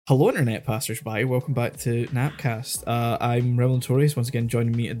Hello, internet passers-by. Welcome back to Napcast. I'm Revelantorius. Once again,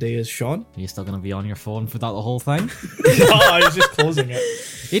 joining me today is Sean. Are you still going to be on your phone for that the whole thing? I was just closing it.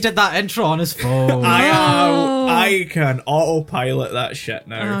 He did that intro on his phone. I can autopilot that shit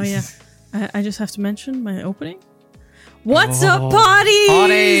now. Oh, yeah. I just have to mention my opening. What's up, potties?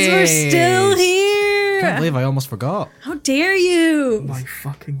 We're still here. I can't believe I almost forgot. How dare you? My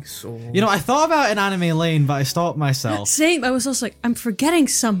fucking soul. You know, I thought about an anime lane, but I stopped myself. Same. I was also like, I'm forgetting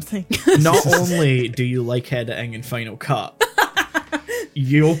something. Not only do you like editing in Final Cut,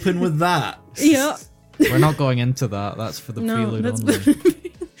 you open with that. Yeah. We're not going into that. That's for the prelude only.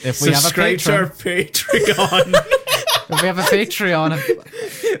 If we have a Subscribe to our Patreon. If we have a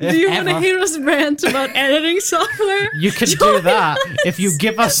Patreon. Do you want to hear us rant about editing software? You can do that if you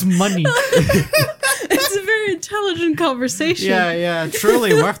give us money. It's a very intelligent conversation. Yeah,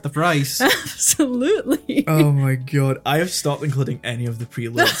 truly worth the price. Absolutely. Oh my god, I have stopped including any of the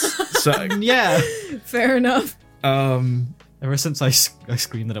preludes. So Yeah. Fair enough. Ever since I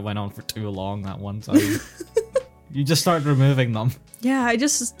screamed that it went on for too long that one time, you just started removing them. Yeah, I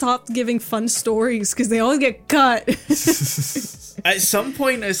just stopped giving fun stories because they all get cut. at some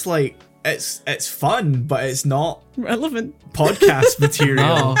point, it's like it's fun, but it's not Relevant. podcast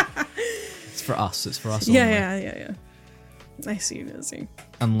material. No. It's for us. It's for us only. Yeah. I see.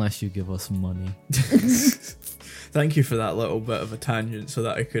 Unless you give us money. Thank you for that little bit of a tangent so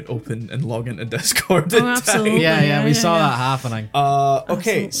that I could open and log into Discord. Oh, absolutely. Yeah, we saw that happening.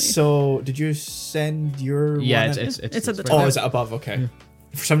 Okay, Absolutely. so did you send your Yeah, one in? it's at the right top. Oh, is it above? Okay.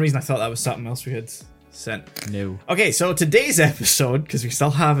 For some reason I thought that was something else we had sent. there. No. Okay, so today's episode, because we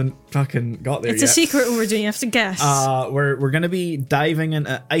still haven't fucking got there It's yet. a secret we're doing. You have to guess. We're going to be diving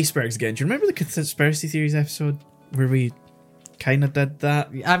into Icebergs again. Do you remember the conspiracy theories episode where we kind of did that?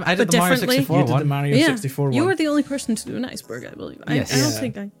 I did But the Mario differently? 64 You did the one. Mario 64 one. You were the only person to do an iceberg, I believe. Yes. I don't Yeah.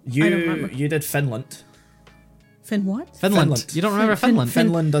 think I don't You remember. you did Finland. Fin what? Finland. You don't remember Finland?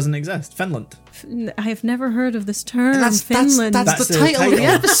 Finland doesn't exist. Finland. I have never heard of this term. That's Finland. That's the the title of the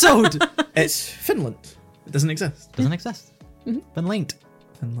title. episode. It's Finland. It doesn't exist. Doesn't exist. Finland.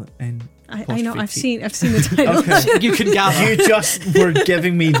 Finland. And I know. I've seen the title. Okay. You can gather. You just were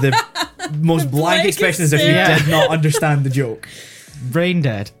giving me the most blank Blank expression as if you stare. did not understand the joke. Brain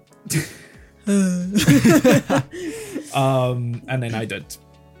dead. And then I did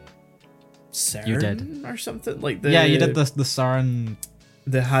CERN You did. or something like Yeah, you did the CERN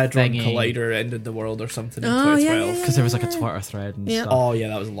the Hadron thingy. Collider ended the world or something in Oh, yeah, 2012. because there was like a Twitter thread and Yeah. stuff. Oh yeah,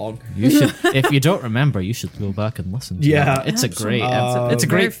 that was long. You should, if you don't remember, you should go back and listen. To Yeah. it. It's a great. Absolutely. It's a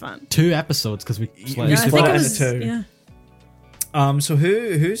Very great fun. 2 episodes because we split We it I split think it it into was. two. Yeah. So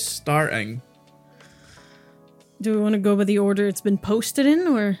who's starting? Do we want to go by the order it's been posted in,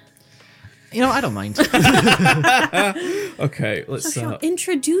 or You know, I don't mind. Okay, let's. Sean,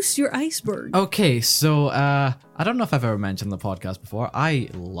 introduce your iceberg? Okay, so I don't know if I've ever mentioned the podcast before. I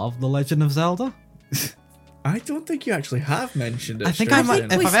love The Legend of Zelda. I don't think you actually have mentioned it. I think straight I might.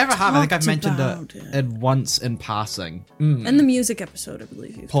 in. If we've I've ever have, I think I've talked mentioned about it, it. once in passing. And the music episode, I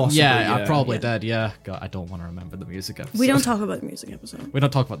believe. Possibly, Yeah, I yeah. probably did. Yeah, God, I don't want to remember the music episode. We don't talk about the music episode. We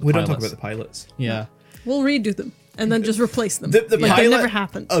don't talk about the. We don't talk pilots. about the pilots. Yeah. We'll redo them and then just replace them. The like pilot it never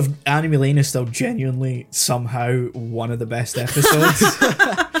happened. of Anime Lane is still genuinely somehow one of the best episodes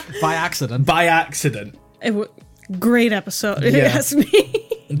By accident. by accident. Great episode. It Yeah. has me.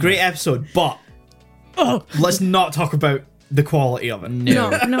 Great episode, but let's not talk about the quality of it.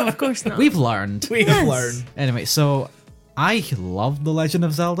 No. No, of course not. We've learned. We have learned. Anyway, so I love The Legend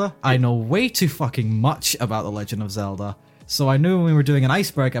of Zelda. I know way too fucking much about The Legend of Zelda. So I knew when we were doing an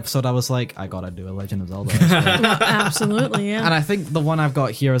Iceberg episode, I was like, I gotta do a Legend of Zelda iceberg. Absolutely, yeah. And I think the one I've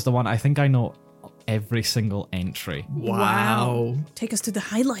got here is the one I think I know every single entry. Wow. Take us to the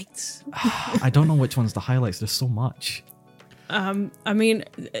highlights. I don't know which one's the highlights. There's so much. I mean,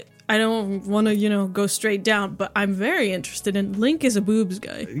 I don't want to, go straight down, but I'm very interested in Link is a boobs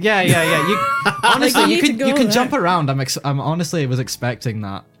guy. Yeah. You, honestly, you you need to can go you can there. jump around. I'm honestly was expecting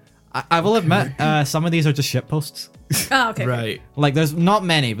that. I will admit, some of these are just shit posts. Oh, okay. Right. Like, there's not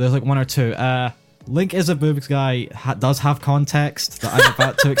many, but there's like 1 or 2. Link is a boobs guy. Does have context that I'm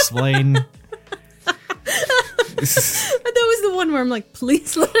about to explain. That was the one where I'm like,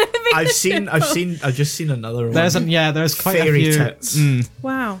 please let it be. I've just seen another one. There's quite Fairy a few. tits.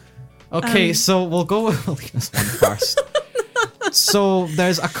 Wow. Okay, so we'll go with this one first. So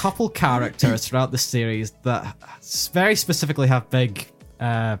there's a couple characters throughout the series that very specifically have big,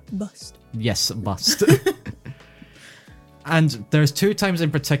 Bust. bust. And there's 2 times in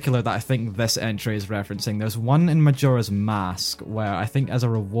particular that I think this entry is referencing. There's one in Majora's Mask where I think as a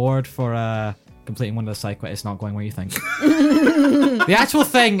reward for completing one of the side quests, it's not going where you think. The actual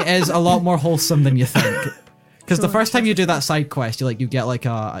thing is a lot more wholesome than you think. Because the first time you do that side quest, you get like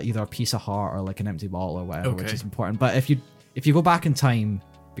either a piece of heart or like an empty bottle or whatever, which is important. But if you go back in time,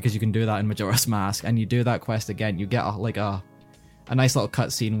 because you can do that in Majora's Mask, and you do that quest again, you get a nice little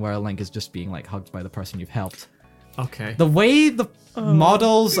cutscene where Link is just being like hugged by the person you've helped. Okay. The way the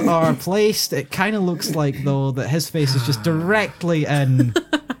models are placed, it kind of looks like though that his face is just directly in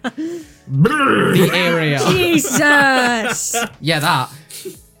the area. Jesus. Yeah, that.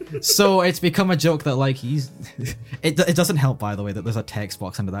 So it's become a joke that like it doesn't help, by the way, that there's a text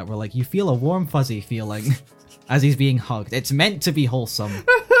box under that where like you feel a warm fuzzy feeling as he's being hugged. It's meant to be wholesome,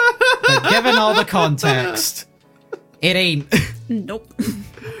 but given all the context, it ain't. Nope.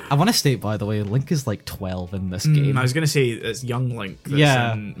 I want to state, by the way, Link is like 12 in this game. I was gonna say it's young Link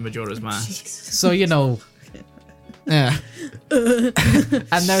that's in Majora's Mask. So yeah.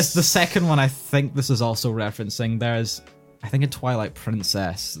 And there's the second one. I think this is also referencing. I think in Twilight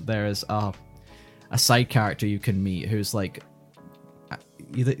Princess, there's a side character you can meet who's like,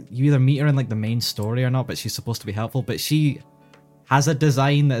 you either meet her in like the main story or not, but she's supposed to be helpful, but she has a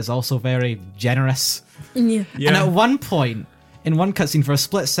design that is also very generous. Yeah. And at one point, in one cutscene for a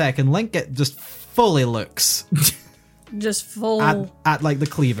split second, Link just fully looks Just full. at like the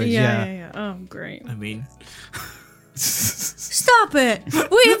cleavage. Yeah. Oh, great. I mean, Stop it!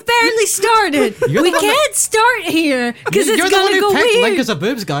 We've barely started. You're We the one can't start here because You're it's the one gonna who go picked weird. Link as a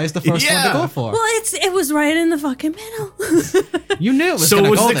boobs guy is the first one to go for. Well, it was right in the fucking middle. You knew it was so going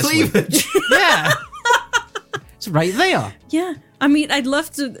to was go the this way. cleavage. Yeah. It's right there. Yeah. I mean, I'd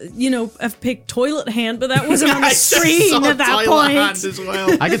love to, have picked Toilet Hand, but that wasn't on the I just screen saw at that Toilet point. Hand as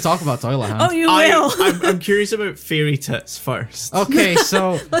well. I could talk about Toilet Hand. Oh, you will. I'm curious about fairy tits first. Okay,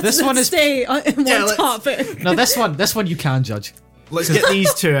 so this one is stay on one let's- topic. no. This one you can judge Let's get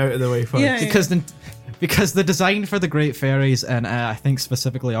these two out of the way first. Yeah. because the design for the Great Fairies and I think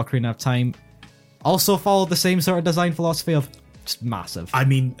specifically Ocarina of Time also followed the same sort of design philosophy of just massive. I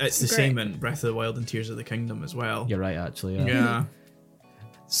mean, it's the Great. same in Breath of the Wild and Tears of the Kingdom as well. You're right, actually. Yeah.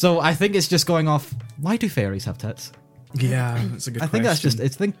 So I think it's just going off. Why do fairies have tits? Yeah, that's a good I think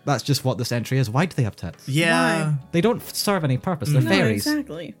question. that's just what this entry is. Why do they have tits? Yeah. They don't serve any purpose. They're No, fairies.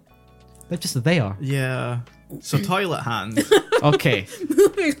 exactly. They're just there. Yeah. So Toilet Hand. Okay.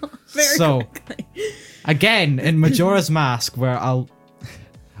 Moving on very So- quickly. Again, in Majora's Mask, where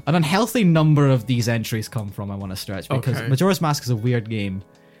an unhealthy number of these entries come from, I want to stretch, because Okay. Majora's Mask is a weird game.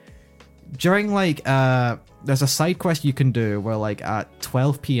 During, like, there's a side quest you can do where, like, at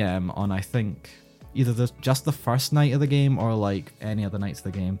 12 p.m. on, I think, either just the first night of the game or, like, any other nights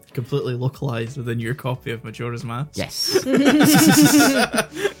of the game. Completely localized within your copy of Majora's Mask. Yes.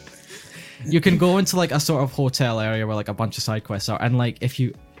 You can go into, like, a sort of hotel area where, like, a bunch of side quests are, and, like,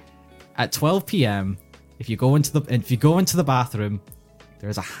 at 12 p.m., if you go into the bathroom,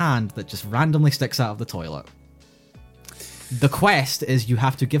 there's a hand that just randomly sticks out of the toilet. The quest is you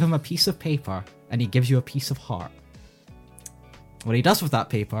have to give him a piece of paper, and he gives you a piece of heart. What he does with that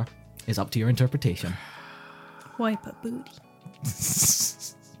paper is up to your interpretation. Wipe a booty.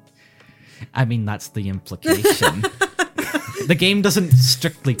 I mean, that's the implication. The game doesn't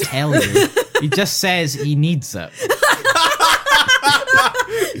strictly tell you. He just says he needs it.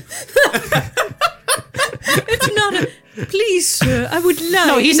 It's not a. Please, sir, I would like.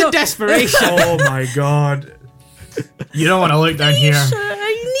 No, he's in desperation. Oh my god. You don't want to look down here. Sir,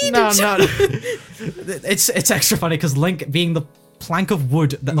 I need No, it. no. It's extra funny because Link, being the plank of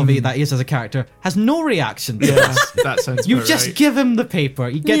wood that he is as a character, has no reaction to Yeah, this. that sounds You about just right. give him the paper.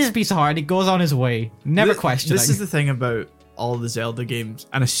 He gets Yeah. a piece of heart and he goes on his way, never questioning. This is the thing about all the Zelda games,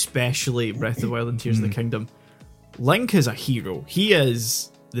 and especially Breath of the Wild and Tears of the Kingdom. Link is a hero. He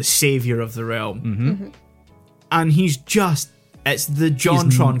is the savior of the realm. And it's the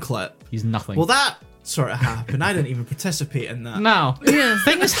JonTron clip. He's nothing. Well, that sort of happened. I didn't even participate in that. no. Yeah.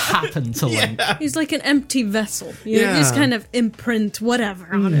 Things happen to Link. He's like an empty vessel. You Yeah. just kind of imprint whatever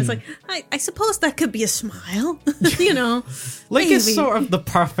on it. It's like, I suppose that could be a smile. Link is maybe. sort of the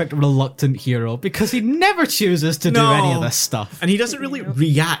perfect reluctant hero because he never chooses to do any of this stuff. And he doesn't really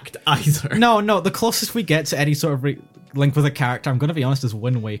react either. No, the closest we get to any sort of link with a character, I'm going to be honest, is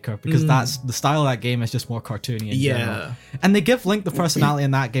Wind Waker, because that's the style of that game is just more cartoony in general. And they give Link the personality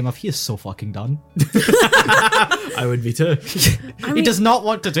in that game of he is so fucking done. I would be too. He does not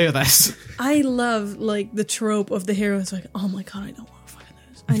want to do this. I love like the trope of the hero. It's like, oh my god, I don't want to fucking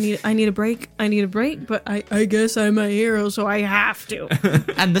do this. I need a break, but I guess I'm a hero, so I have to.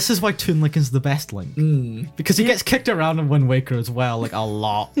 And this is why Toon Link is the best Link. Because he gets kicked around in Wind Waker as well, like a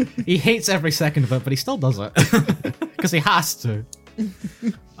lot. He hates every second of it, but he still does it. Because he has to.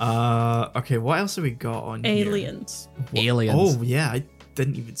 Okay, what else have we got on Aliens. here? Aliens. Oh, yeah, I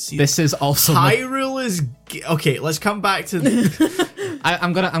didn't even see This is also Hyrule is... Okay, let's come back to...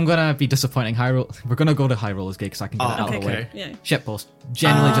 I'm gonna be disappointing. Hyrule. We're gonna go to Hyrule as gay because I can get it out of the way. Yeah. Shitpost.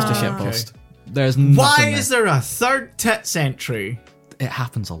 Generally just a shitpost. Okay. There's nothing Why there. is there a third tits entry? It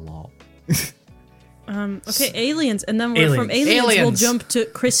happens a lot. Okay, aliens, and then we're from aliens, we'll Aliens. jump to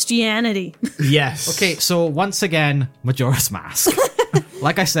Christianity. Yes. Okay, so once again, Majora's Mask.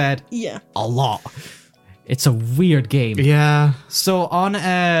 Like I said, Yeah. a lot. It's a weird game. Yeah. So on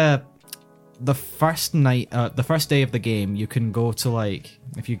the first day of the game, you can go to like,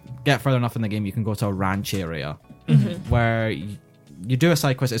 if you get further enough in the game, you can go to a ranch area where you do a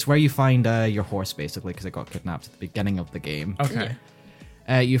side quest. It's where you find your horse basically because it got kidnapped at the beginning of the game. Okay.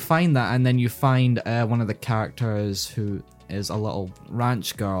 You find that, and then you find one of the characters who is a little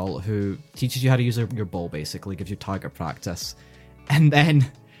ranch girl who teaches you how to use your bow, basically, gives you target practice. And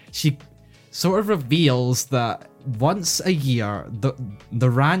then she sort of reveals that once a year, the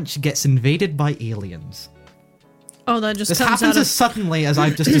ranch gets invaded by aliens. Oh, that just This comes happens out of... as suddenly as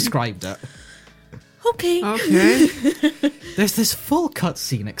I've just described it. Okay. Okay. There's this full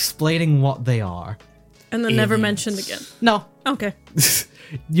cutscene explaining what they are. And then never Aliens. mentioned again. No. Okay.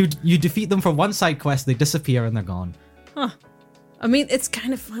 You defeat them for one side quest, they disappear, and they're gone. I mean, it's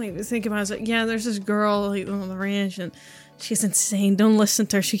kind of funny to think about. It's like, yeah, there's this girl like, on the ranch, and she's insane. Don't listen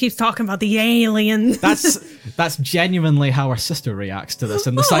to her. She keeps talking about the aliens. That's genuinely how our sister reacts to this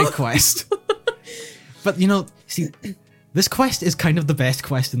in the side quest. But see, this quest is kind of the best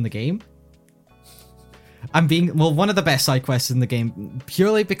quest in the game. One of the best side quests in the game,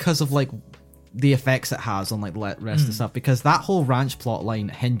 purely because of like the effects it has on like the rest of the stuff. Because that whole ranch plot line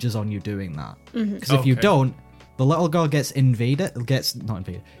hinges on you doing that. Because if you Okay. don't, the little girl gets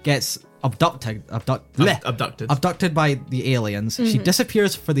abducted by the aliens. She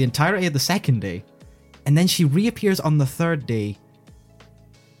disappears for the entirety of the second day, and then she reappears on the third day,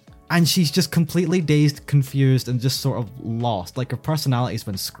 and she's just completely dazed, confused, and just sort of lost. Like her personality's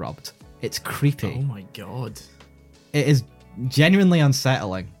been scrubbed. It's creepy. Oh my god. It is genuinely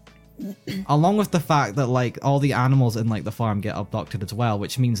unsettling. Along with the fact that like all the animals in like the farm get abducted as well,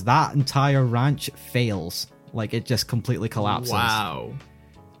 which means that entire ranch fails. Like it just completely collapses. Wow.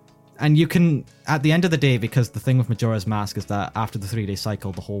 And you can, at the end of the day, because the thing with Majora's Mask is that after the 3-day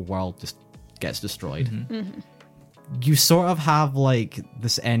cycle, the whole world just gets destroyed. You sort of have like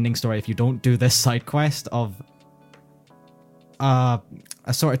this ending story if you don't do this side quest of a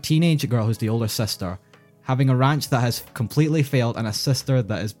sort of teenage girl who's the older sister having a ranch that has completely failed and a sister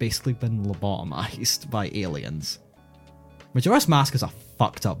that has basically been lobotomized by aliens. Majora's Mask is a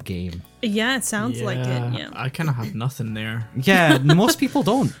fucked up game. Yeah, it sounds like it. Yeah. I kind of have nothing there. Yeah, most people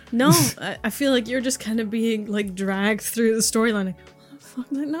don't. No, I feel like you're just kind of being like dragged through the storyline. Like, what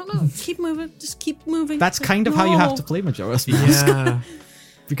the fuck? No, keep moving. Just keep moving. That's Like, kind of how you have no. to play Majora's Mask. Yeah.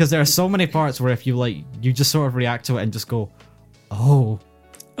 Because there are so many parts where if you like, you just sort of react to it and just go, oh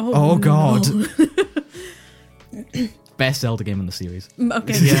god. no. Best Zelda game in the series.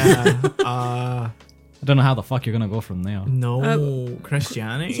 Okay. Yeah. I don't know how the fuck you're gonna go from there. No.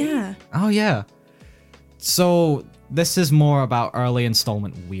 Christianity? Yeah. Oh yeah. So this is more about early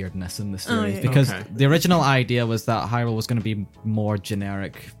installment weirdness in the series yeah. because Okay. the original idea was that Hyrule was going to be more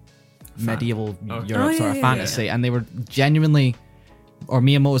generic medieval Okay. Europe Oh, sort of yeah, fantasy, and they were genuinely, or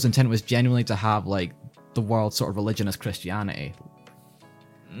Miyamoto's intent was genuinely to have like the world's sort of religion as Christianity.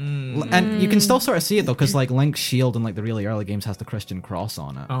 And you can still sort of see it though, because like Link's shield in like the really early games has the Christian cross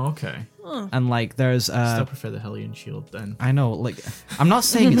on it, Oh, okay. and like there's Still prefer the Hellion shield then. I know, like, I'm not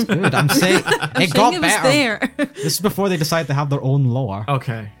saying it's good. I'm saying it got It was better. there. This is before they decide to have their own lore.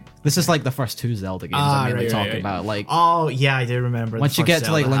 Okay. This is like the first two Zelda games I'm mainly talking about. Like, Oh, yeah, I do remember. once you get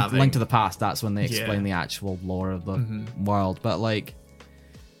to like Zelda Link to the Past, that's when they Yeah. explain the actual lore of the world. But like,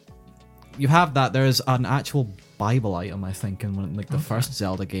 you have that. There's an actual Bible item, I think, in like the first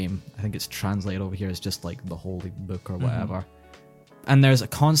Zelda game. I think it's translated over here as just like the Holy Book or whatever. And there's a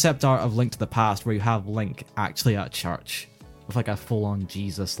concept art of Link to the Past where you have Link actually at church with like a full-on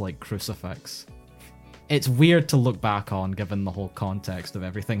Jesus like crucifix. It's weird to look back on given the whole context of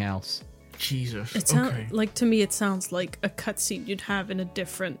everything else. Jesus. It sounds Okay. like, to me, it sounds like a cutscene you'd have in a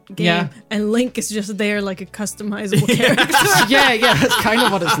different game, Yeah. and Link is just there like a customizable character. yeah, that's kind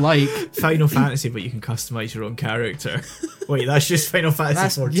of what it's like. Final Fantasy, but you can customize your own character. Wait, that's just Final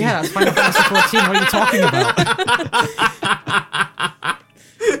Fantasy 14. Yeah, that's Final Fantasy 14. What are you talking about?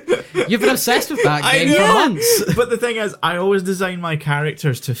 You've been obsessed with that I game for know. months. But the thing is, I always design my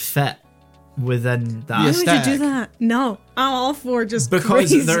characters to fit within that. Why would you do aesthetic. that? No, I'm all for just Because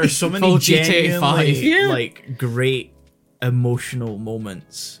crazy. there are so many Full GTA 5. genuinely Yeah. like great emotional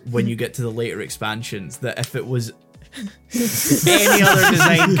moments when you get to the later expansions that if it was any other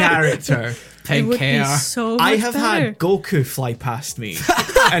design character, It Pink would be hair. so much I have better. had Goku fly past me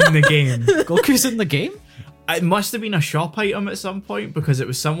in the game. Goku's in the game? It must have been a shop item at some point because it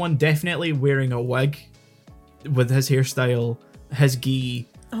was someone definitely wearing a wig with his hairstyle, his gi,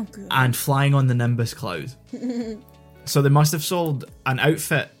 Oh, good. and flying on the Nimbus cloud. So they must have sold an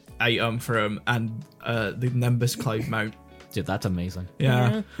outfit item for him and the Nimbus cloud mount. Dude, that's amazing.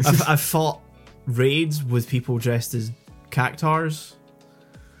 Yeah. I've fought raids with people dressed as cactars.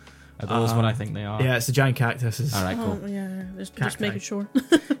 Are those what I think they are? Yeah, it's the giant cactuses. All right, Oh, cool. yeah. Just Cacti. making sure.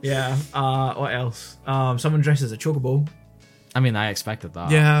 Yeah. What else? Someone dressed as a chocobo. I mean, I expected that.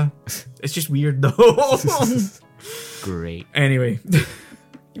 Yeah. It's just weird though. Great. Anyway.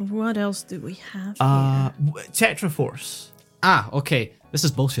 What else do we have Tetra Force. Ah, okay. This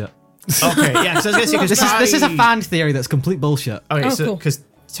is bullshit. Okay, yeah, so I was gonna say, This is a fan theory that's complete bullshit. Okay, Oh, so cool. because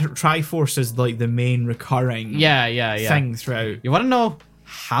Triforce is like the main recurring Yeah. thing throughout. You want to know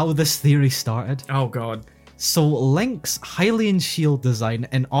how this theory started? Oh god. So Link's Hylian shield design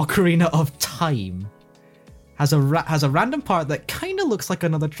in Ocarina of Time has a random part that kind of looks like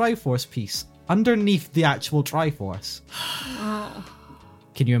another Triforce piece underneath the actual Triforce.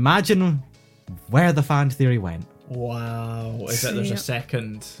 Can you imagine where the fan theory went? Wow. Is that there's a Yeah.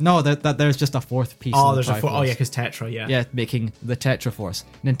 second? No, that there's just a fourth piece. Oh, of the there's a Triforce. oh yeah, because Tetra, yeah. Yeah, making the Tetra Force.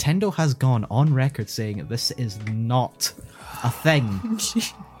 Nintendo has gone on record saying this is not a thing.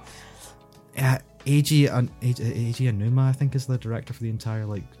 Eiji Aonuma, I think, is the director for the entire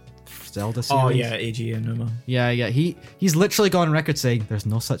like Zelda series. Oh yeah, AG and Numa. Yeah. He's literally gone on record saying there's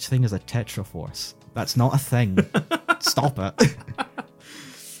no such thing as a Tetra Force. That's not a thing. Stop it.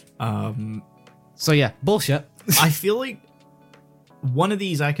 So yeah, bullshit. I feel like one of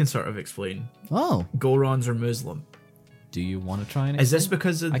these I can sort of explain. Oh, Gorons or Muslim. do you want to try and Is this explain?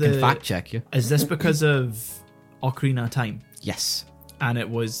 because of I the can fact check you. Is this because of Ocarina of Time? Yes. And it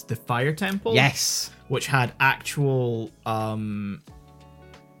was the Fire Temple? Yes. Which had actual Muslim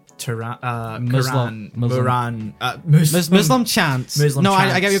chants. Muslim no, I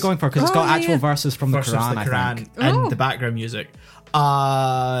chants. get what you're going for because it's Oh, got yeah, actual yeah. verses from the versus Quran, the I Quran think. and Oh. the background music.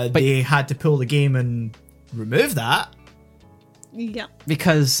 They had to pull the game and remove that. Yeah.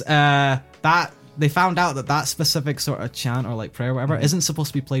 Because that they found out that specific sort of chant or like prayer or whatever isn't supposed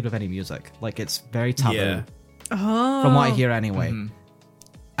to be played with any music. Like it's very taboo. Yeah. Oh. From what I hear anyway.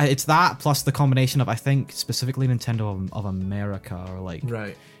 It's that plus the combination of, I think, specifically Nintendo of America or like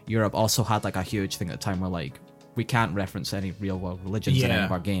Right. Europe also had like a huge thing at the time where like we can't reference any real world religions in any Yeah.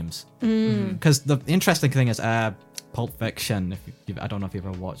 of our games. Because the interesting thing is Pulp Fiction, I don't know if you've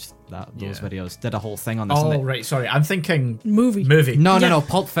ever watched those Yeah. videos, did a whole thing on this. and Oh, they- right. Sorry. I'm thinking Movie. movie. No, Yeah.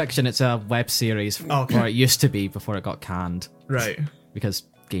 Pulp Fiction, it's a web series, Okay. or it used to be before it got canned. Right. Because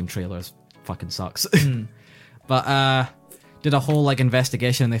game trailers fucking sucks. But did a whole like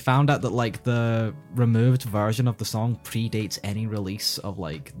investigation and they found out that like the removed version of the song predates any release of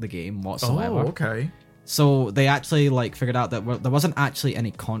like the game whatsoever. Oh, okay. So they actually like figured out that there wasn't actually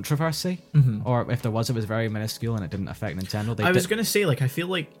any controversy, or if there was, it was very minuscule and it didn't affect Nintendo. I was going to say, like, I feel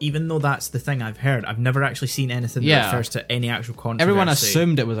like even though that's the thing I've heard, I've never actually seen anything Yeah. that refers to any actual controversy. Everyone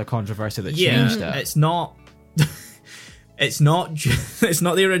assumed it was a controversy that Yeah, changed it. it's not. It's not. It's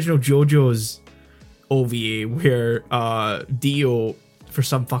not the original JoJo's OVA where Dio, for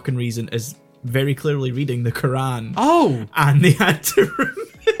some fucking reason, is very clearly reading the Quran, Oh, and they had to remove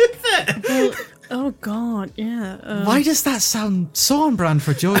it. Oh God. Yeah. why does that sound so on brand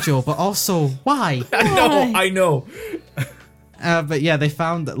for JoJo? But also, why? I know. But yeah, they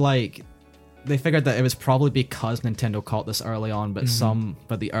found that like they figured that it was probably because Nintendo caught this early on, but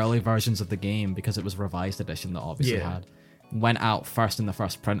the early versions of the game, because it was revised edition that obviously Yeah. had, went out first in the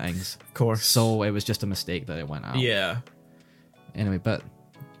first printings. Of course. So it was just a mistake that it went out. Yeah. Anyway, but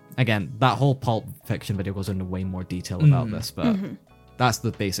again, that whole Pulp Fiction video goes into way more detail about this, but that's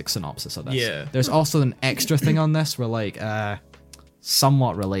the basic synopsis of this. Yeah. There's also an extra thing on this where like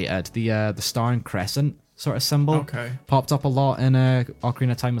somewhat related, the Star and Crescent sort of symbol Okay. popped up a lot in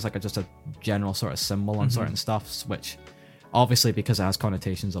Ocarina of Time as like just a general sort of symbol on certain stuff, which obviously because it has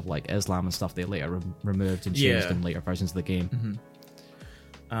connotations of like Islam and stuff, they later removed and changed Yeah. in later versions of the game.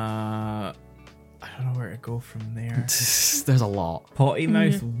 I don't know where to go from there. There's a lot. Potty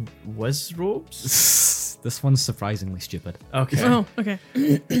mouth whiz robes. This one's surprisingly stupid. Okay. Oh. Okay.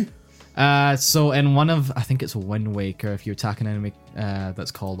 So in one of, I think it's Wind Waker, if you attack an enemy that's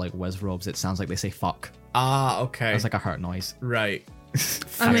called like Wiz Robes, it sounds like they say fuck. Ah, okay. It's like a hurt noise. Right.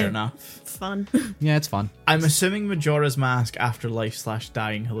 Fair enough. Fun. Yeah, it's fun. I'm assuming Majora's Mask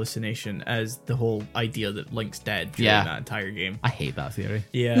Afterlife/Dying Hallucination is the whole idea that Link's dead during that entire game. I hate that theory.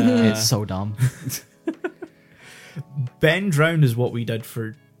 Yeah. It's so dumb. Bend Round is what we did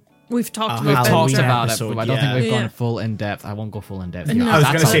for... We've talked We've about talked that. about it, episode, but I don't think we've Yeah. gone full in depth. I won't go full in depth. No. I was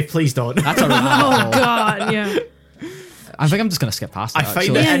That's going to a- say, please don't. That's a rabbit Oh hole. god, yeah. I think I'm just gonna skip past it. I find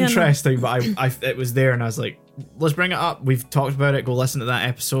actually. it Yeah, no. interesting, but it was there and I was like, let's bring it up. We've talked about it. Go listen to that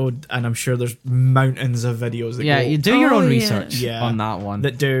episode, and I'm sure there's mountains of videos that Yeah, go, you do your own yeah. research Yeah. on that one.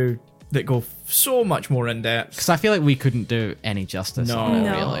 that go so much more in depth. Because I feel like we couldn't do any justice No. on it,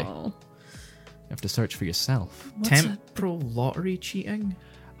 No. really. You have to search for yourself. What's Temporal lottery cheating?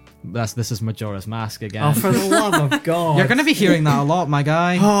 This is Majora's Mask again. Oh, for the love of God! You're gonna be hearing that a lot, my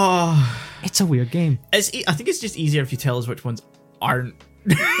guy. Oh, It's a weird game. I think it's just easier if you tell us which ones aren't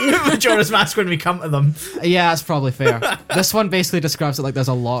Majora's Mask when we come to them. Yeah, that's probably fair. This one basically describes it like there's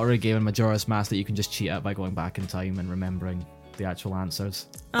a lottery game in Majora's Mask that you can just cheat at by going back in time and remembering the actual answers.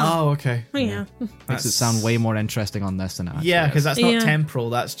 Oh, okay. Oh, yeah. Makes it sound way more interesting on this than it actually Yeah, because is. that's not Yeah. temporal.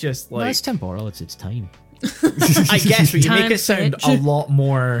 That's just Well, like it's temporal. It's time. I guess, but you make Time, it sound bitch. a lot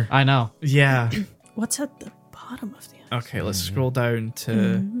more. I know. Yeah. What's at the bottom of the ice? Okay, let's scroll down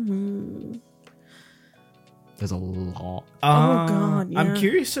to. There's a lot. God, I'm yeah.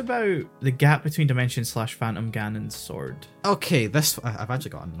 curious about the gap between Dimension / Phantom Ganon's sword. Okay, I've actually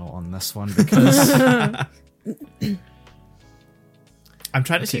got a note on this one because I'm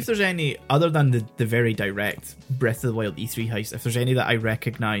trying to see if there's any, other than the very direct Breath of the Wild E3 heist, if there's any that I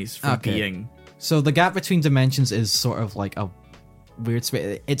recognize from Okay. being. so the gap between dimensions is sort of like a weird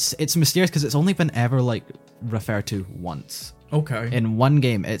space. It's mysterious because it's only been ever like referred to once Okay. in one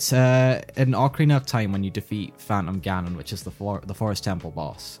game. It's in Ocarina of Time when you defeat Phantom Ganon, which is the Forest Temple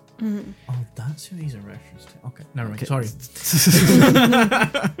boss. Oh, that's who these are referenced to. Okay, never mind. Okay. Sorry.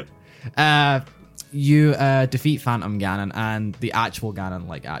 You defeat Phantom Ganon, and the actual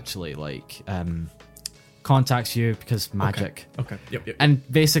Ganon actually contacts you because magic. Okay. Yep. And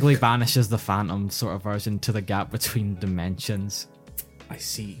basically banishes the Phantom sort of version to the gap between dimensions. I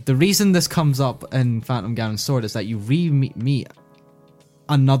see. The reason this comes up in Phantom Ganon's Sword is that you meet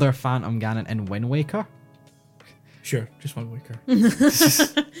another Phantom Ganon in Wind Waker. Sure, just one weaker.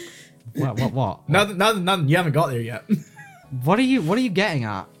 What? Nothing. You haven't got there yet. What are you getting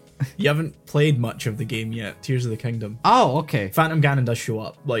at? You haven't played much of the game yet. Tears of the Kingdom. Oh, okay. Phantom Ganon does show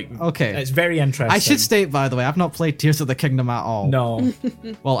up. Okay. It's very interesting. I should state, by the way, I've not played Tears of the Kingdom at all. No.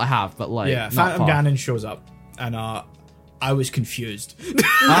 Well, I have, but Yeah, not Phantom far. Ganon shows up, and I was confused.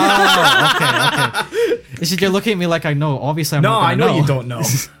 Oh, okay. It's just you're looking at me like I know. Obviously, I'm No, not I gonna know you don't know.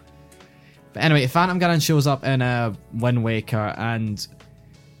 But anyway, Phantom Ganon shows up in Wind Waker, and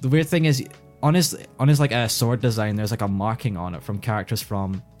the weird thing is, on his like a sword design, there's like a marking on it from characters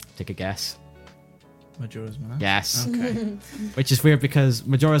from. Take a guess. Majora's Mask. Yes. Okay. Which is weird because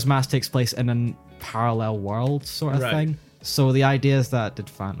Majora's Mask takes place in a parallel world sort of Right. thing. So the idea is that did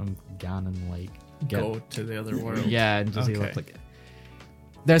Phantom Ganon get Go to the other world. yeah, and does he Okay. look like?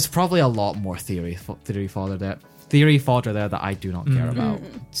 There's probably a lot more theory fodder there that I do not care about.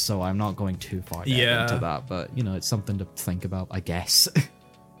 So I'm not going too far Yeah. into that. But it's something to think about, I guess, if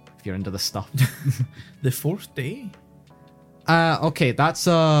you're into the stuff. The fourth day. Okay, that's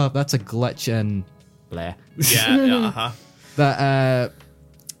a glitch in Blair. Yeah. That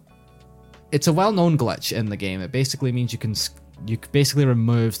it's a well-known glitch in the game. It basically means you basically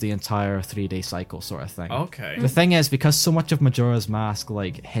removes the entire 3-day cycle sort of thing. Okay. The thing is, because so much of Majora's Mask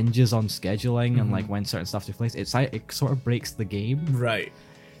hinges on scheduling and when certain stuff takes place, it sort of breaks the game. Right.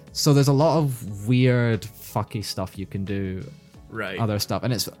 So there's a lot of weird, fucky stuff you can do, Right. other stuff,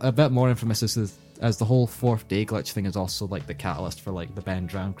 and it's a bit more infamous as the whole 4th day glitch thing is also the catalyst for the Bend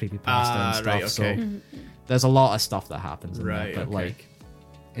Drown creepypasta and stuff. Right, okay. So there's a lot of stuff that happens in Right, there, but okay.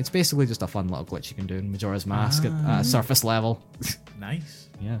 it's basically just a fun little glitch you can do in Majora's Mask at a surface level. Nice.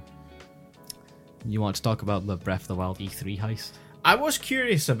 Yeah. You want to talk about the Breath of the Wild E3 heist? I was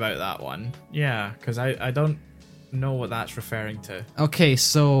curious about that one. Yeah, because I don't know what that's referring to. Okay,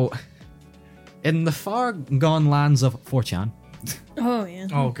 so in the far gone lands of 4chan, Oh yeah.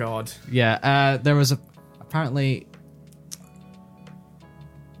 Oh God. there was apparently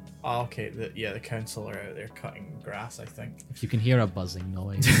Oh, okay. The council are out there cutting grass, I think. if you can hear a buzzing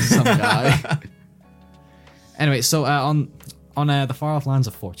noise, some guy. Anyway, so on the far off lands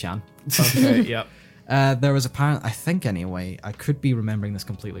of 4chan, Okay. Yep. there was apparently, I think anyway, I could be remembering this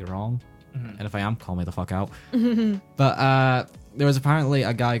completely wrong, And if I am, call me the fuck out. But there was apparently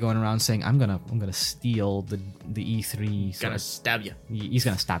a guy going around saying, I'm gonna steal the E3. Gonna stab you. He's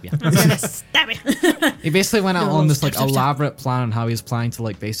gonna stab you. I'm gonna stab you. He basically went out on this like Stab, stab, stab. elaborate plan on how he was planning to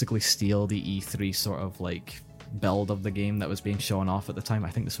like basically steal the E3 sort of like build of the game that was being shown off at the time.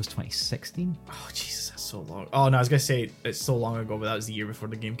 I think this was 2016. Oh Jesus, that's so long. Oh no, I was gonna say it's so long ago, but that was the year before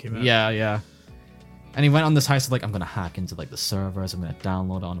the game came out. Yeah. And he went on this heist of like, I'm gonna hack into like the servers, I'm gonna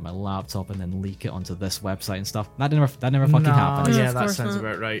download it onto my laptop and then leak it onto this website and stuff. That never fucking happened. Yeah, Of that course sounds not.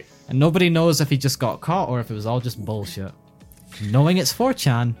 about right. And nobody knows if he just got caught or if it was all just bullshit. Knowing it's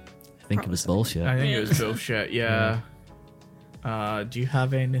 4chan, I think it was bullshit. I think it was bullshit. Yeah. Do you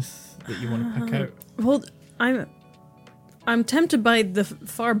have anything that you want to pick out? Well, I'm tempted by the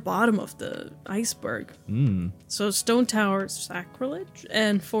far bottom of the iceberg. So Stone Tower, Sacrilege,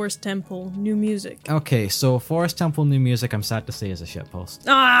 and Forest Temple, New Music. Okay, so Forest Temple New Music, I'm sad to say, is a shitpost.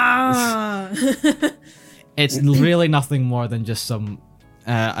 Ah! It's really nothing more than just some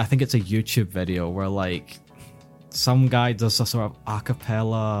I think it's a YouTube video where like some guy does a sort of a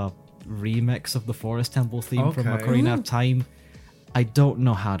cappella remix of the Forest Temple theme from Okay. Ocarina of Time. I don't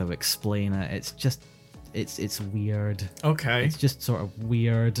know how to explain it. It's just it's weird. Okay. It's just sort of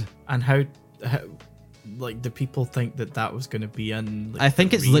weird. And how like, do people think that was going to be in? Like, I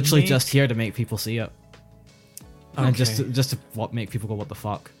think the it's literally remake? just here to make people see it. And Okay. just to what make people go, what the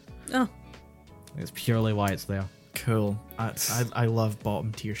fuck? Oh, It's purely why it's there. Cool. I love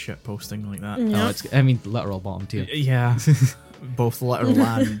bottom tier shit posting like that. yeah. No, it's I mean literal bottom tier. Yeah. Both literal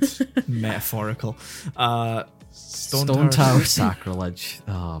and metaphorical. Stone Tower Sacrilege.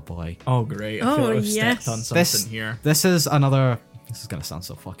 Oh boy. Oh great! I feel Oh, like I've yes. stepped on something This here. this is another. This is gonna sound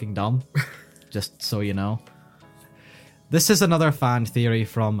so fucking dumb. Just so you know. This is another fan theory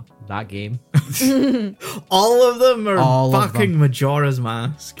from that game. All of them are All of fucking Majora's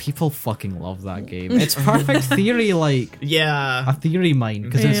Mask. People fucking love that game. It's perfect theory, like Yeah. a theory mine,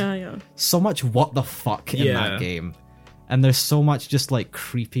 because there's yeah. so much what the fuck in Yeah. that game, and there's so much just like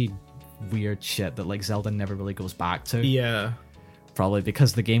creepy, weird shit that like Zelda never really goes back to. Yeah. Probably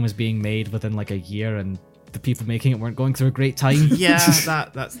because the game was being made within like a year, and the people making it weren't going through a great time. Yeah,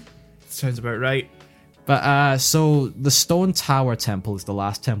 that sounds about right. But so the Stone Tower Temple is the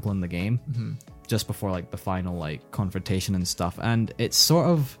last temple in the game, just before like the final like confrontation and stuff, and it's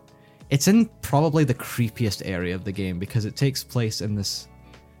in probably the creepiest area of the game because it takes place in this.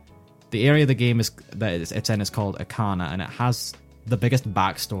 The area of the game it's in is called Akana, and it has the biggest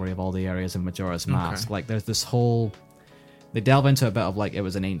backstory of all the areas in Majora's Mask. Like there's this whole. They delve into a bit of like it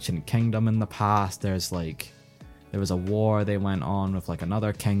was an ancient kingdom in the past. There was a war they went on with like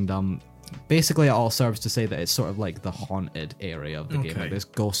another kingdom. Basically, it all serves to say that it's sort of like the haunted area of the game. Okay. Like there's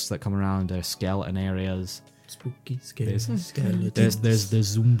ghosts that come around. There's skeleton areas. Spooky skeletons. There's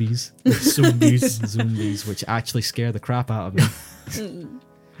zombies. Zombies. Zombies, which actually scare the crap out of me.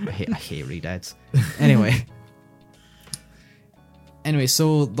 I hate re-deads. Anyway,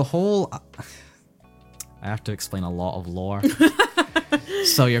 so the whole. I have to explain a lot of lore.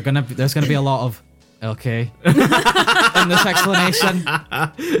 So there's gonna be a lot of okay in this explanation.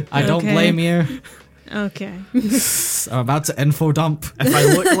 I don't Okay. blame you. Okay. I'm about to info dump. If I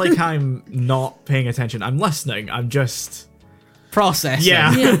look like I'm not paying attention, I'm listening. I'm just Processing.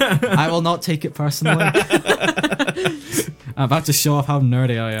 yeah. I will not take it personally. I'm about to show off how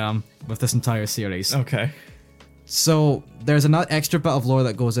nerdy I am with this entire series. Okay. So there's another extra bit of lore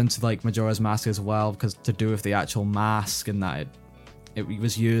that goes into like Majora's Mask as well, because to do with the actual mask and that it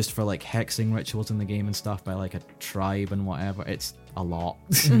was used for like hexing rituals in the game and stuff by like a tribe and whatever. It's a lot.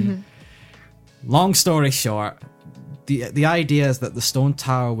 Long story short, the idea is that the Stone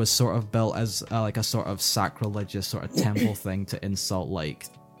Tower was sort of built as like a sort of sacrilegious sort of temple thing to insult like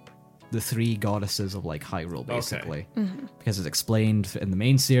the three goddesses of like Hyrule, basically. Because it's explained in the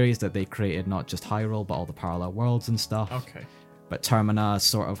main series that they created not just Hyrule but all the parallel worlds and stuff. Okay. But Termina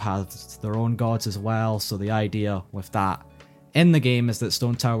sort of has their own gods as well, so the idea with that in the game is that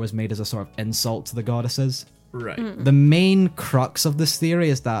Stone Tower was made as a sort of insult to the goddesses. Right. The main crux of this theory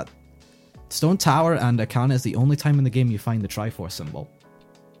is that Stone Tower and Akana is the only time in the game you find the Triforce symbol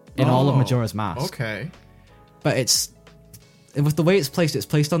in all of Oh, Majora's Mask. Okay. But with the way it's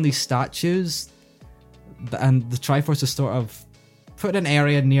placed on these statues, and the Triforce is sort of put in an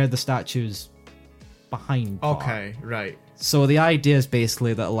area near the statues behind Bart. Okay. Right. So the idea is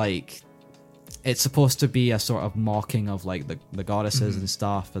basically that like it's supposed to be a sort of mocking of like the goddesses and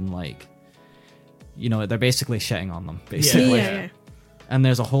stuff, and like they're basically shitting on them basically. Yeah. And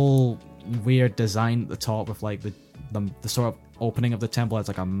there's a whole weird design at the top with like the sort of opening of the temple has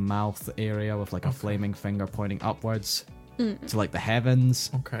like a mouth area with like a flaming finger pointing upwards to like the heavens.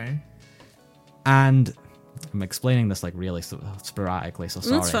 Okay. And I'm explaining this like really sporadically, so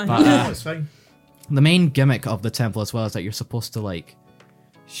sorry. That's fine. But, No, it's fine. the main gimmick of the temple as well is that you're supposed to like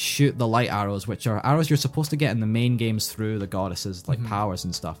shoot the light arrows, which are arrows you're supposed to get in the main games through the goddesses like powers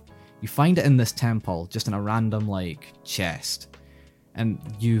and stuff. You find it in this temple just in a random like chest, and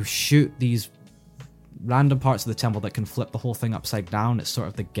you shoot these random parts of the temple that can flip the whole thing upside down. It's sort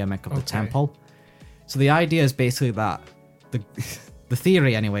of the gimmick of the temple. So the idea is basically that the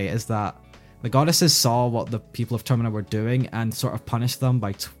theory anyway is that the goddesses saw what the people of Termina were doing and sort of punished them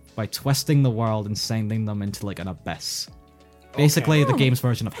by twisting the world and sending them into like an abyss. Basically, the game's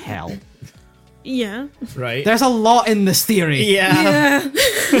version of hell. Yeah. Right. There's a lot in this theory. Yeah.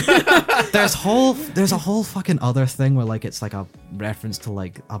 There's a whole fucking other thing where like it's like a reference to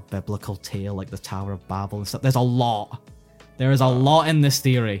like a biblical tale, like the Tower of Babel and stuff. There's a lot. There is a lot in this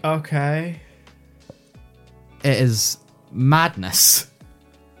theory. Okay. It is madness.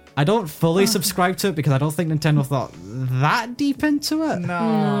 I don't fully subscribe to it because I don't think Nintendo thought that deep into it.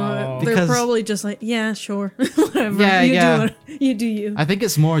 No. They're Because- probably just like, yeah, sure. Whatever. Yeah, yeah. You do you. I think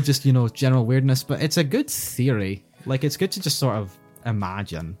it's more just, general weirdness, but it's a good theory. Like, it's good to just sort of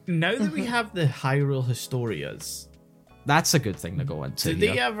imagine. Now that we have the Hyrule Historias, That's a good thing to go into. did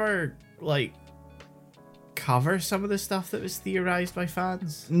they here. ever, like, cover some of the stuff that was theorized by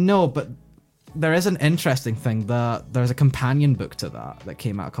fans? No, but there is an interesting thing. There's a companion book to that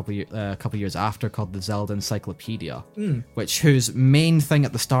came out a couple years after called the Zelda Encyclopedia, whose main thing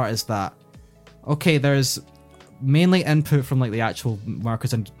at the start is that, okay, there's mainly input from like the actual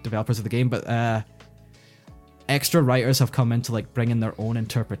markers and developers of the game, but extra writers have come in to like bring in their own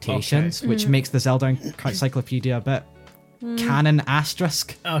interpretations, which makes the Zelda Encyclopedia a bit canon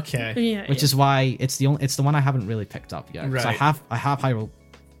asterisk, Okay. Yeah. which is why it's the one I haven't really picked up yet. 'Cause Right. I have Hyrule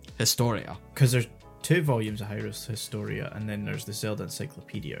Historia. Because there's 2 volumes of Hyrule Historia, and then there's the Zelda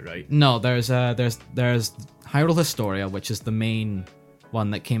Encyclopedia, right? No, there's Hyrule Historia, which is the main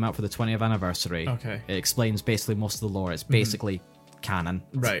one that came out for the 20th anniversary. Okay. It explains basically most of the lore. It's basically canon.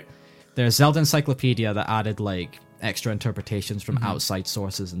 Right. There's Zelda Encyclopedia that added like extra interpretations from outside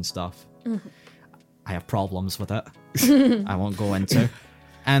sources and stuff. I have problems with it. I won't go into.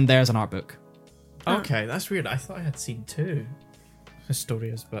 And there's an art book. Okay, that's weird. I thought I had seen 2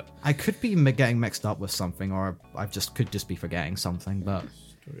 Historias, but... I could be getting mixed up with something, or I could just be forgetting something. But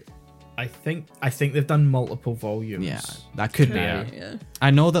I think they've done multiple volumes. yeah, that could be yeah. it. Yeah. I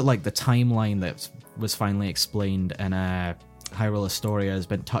know that like the timeline that was finally explained in Hyrule Historia has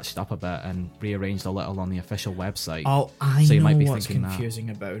been touched up a bit and rearranged a little on the official website. Oh, I So you know might be what's thinking that. confusing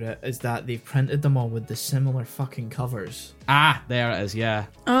about it is that they've printed them all with the similar fucking covers. Ah, there it is, yeah.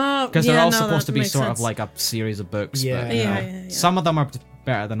 Oh, Because yeah, they're all no, supposed that to be makes sort sense. of like a series of books. Yeah. But, Yeah. some of them are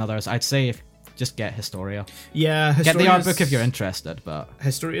better than others. I'd say just get Historia. Yeah, Get the art Historia's- book if you're interested, but...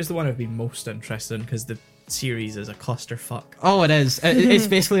 Historia is the one I'd be most interested in because the series is a clusterfuck. Oh, it is. It's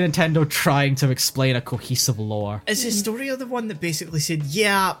basically Nintendo trying to explain a cohesive lore. Is Historia the one that basically said,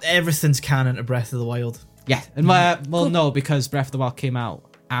 yeah, everything's canon to Breath of the Wild? Yeah, and no, because Breath of the Wild came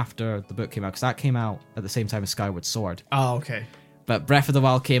out after the book came out, because that came out at the same time as Skyward Sword. Oh, okay. But Breath of the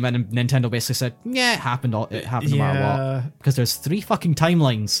Wild came in and Nintendo basically said, yeah, it happened no matter what. Because there's 3 fucking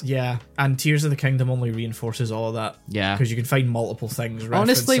timelines. Yeah, and Tears of the Kingdom only reinforces all of that. Yeah. Because you can find multiple things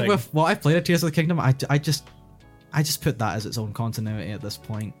Honestly, referencing- with what I've played of Tears of the Kingdom, I just put that as its own continuity at this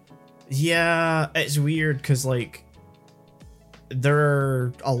point. Yeah, it's weird because, like, there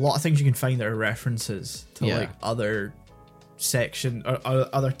are a lot of things you can find that are references to, Yeah. like, other section or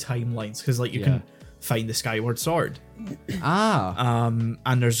other timelines. Because, like, you Yeah. can find the Skyward Sword. Ah.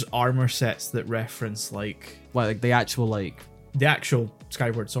 And there's armor sets that reference, like, Well, like the actual, like... the actual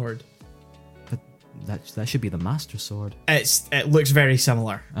Skyward Sword. That should be the Master Sword. It looks very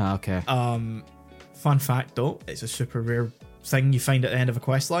similar. Ah, okay. Fun fact, though, it's a super rare thing you find at the end of a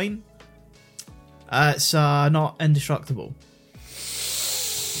quest line. It's not indestructible.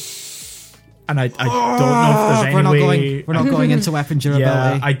 And I don't know if there's any way... We're not going into weapon durability.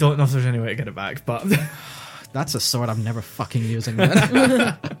 Yeah, I don't know if there's any way to get it back, but... That's a sword I'm never fucking using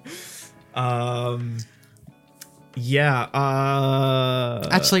then. Yeah,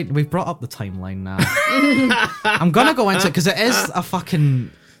 Actually, we've brought up the timeline now. I'm gonna go into it because it is a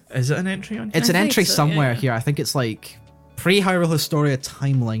fucking... Is it an entry on here? It's an I think entry so, somewhere yeah. here. I think it's like pre-Hyrule Historia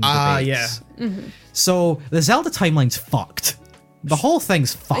timeline debates. yeah. So the Zelda timeline's fucked. The whole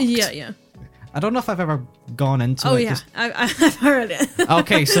thing's fucked. Yeah. I don't know if I've ever gone into Oh it. yeah, 'cause- I've heard it.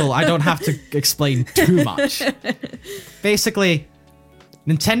 Okay, so I don't have to explain too much. Basically,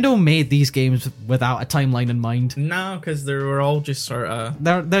 Nintendo made these games without a timeline in mind. No, because they were all just sort of...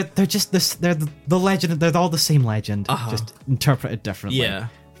 They're just this. They're the legend. They're all the same legend, just interpreted differently. Yeah.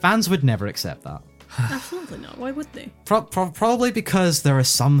 Fans would never accept that. Absolutely not. Why would they? Probably because there are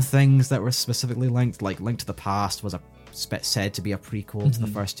some things that were specifically linked, like Link to the Past was said to be a prequel to the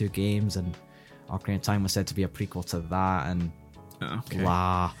first two games, and Ocarina of Time was said to be a prequel to that, and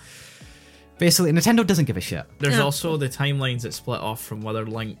blah. Basically, Nintendo doesn't give a shit. There's also the timelines that split off from whether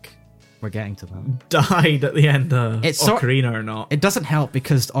Link We're getting to that. died at the end of Ocarina or not. It doesn't help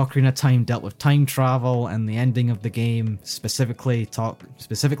because Ocarina of Time dealt with time travel, and the ending of the game specifically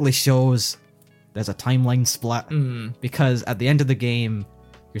shows there's a timeline split. Because at the end of the game,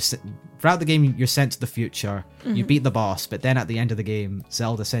 throughout the game you're sent to the future. You beat the boss, but then at the end of the game,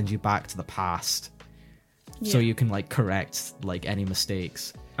 Zelda sends you back to the past, so you can like correct like any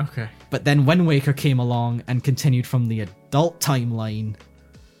mistakes. Okay. But then Wind Waker came along and continued from the adult timeline.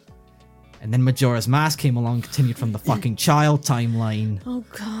 And then Majora's Mask came along and continued from the fucking child timeline. Oh,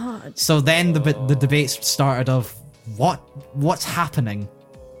 God. So then the debates started of what's happening?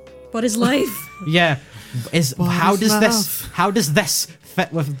 What is life? Yeah. How does this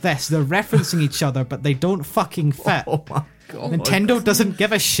fit with this? They're referencing each other, but they don't fucking fit. Oh my god. Nintendo doesn't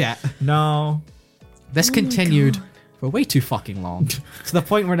give a shit. No. This continued for way too fucking long. To the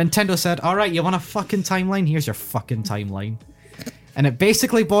point where Nintendo said, alright, you want a fucking timeline? Here's your fucking timeline. And it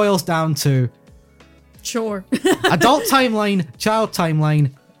basically boils down to Sure. adult timeline, child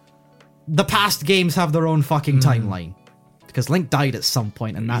timeline. The past games have their own fucking timeline. Because Link died at some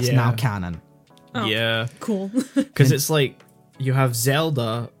point, and that's now canon. Oh, Yeah. cool. Because it's like, you have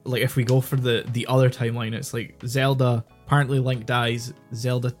Zelda, like if we go for the other timeline, it's like Zelda, apparently Link dies,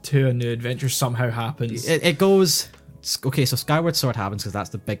 Zelda 2 A New Adventure somehow happens. It goes... Okay, so Skyward Sword happens because that's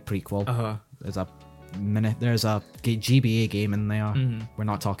the big prequel. There's a GBA game in there. We're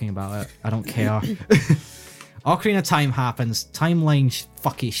not talking about it. I don't care. Ocarina of Time happens. Timeline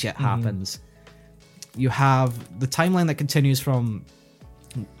fucky shit happens. You have the timeline that continues from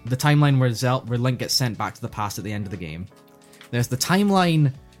the timeline where Link gets sent back to the past at the end of the game. There's the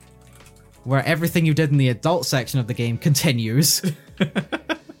timeline where everything you did in the adult section of the game continues.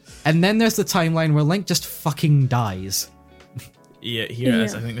 And then there's the timeline where Link just fucking dies. Yeah, here it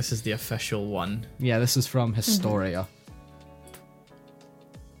is. I think this is the official one. Yeah, this is from Historia.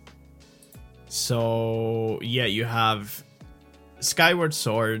 So, yeah, you have Skyward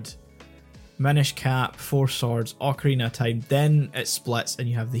Sword, Minish Cap, Four Swords, Ocarina of Time. Then it splits, and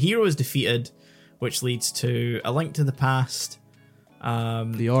you have the hero is defeated, which leads to A Link to the Past,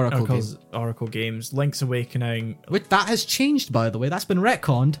 The Oracle games, Link's Awakening. Which that has changed, by the way. That's been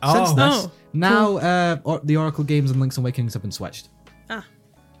retconned Oh. since this. Oh, Now, the Oracle games and Link's Awakenings have been switched.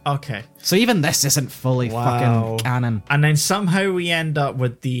 Okay. So even this isn't fully fucking canon. And then somehow we end up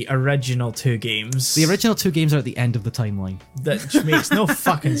with the original two games. The original two games are at the end of the timeline. That makes no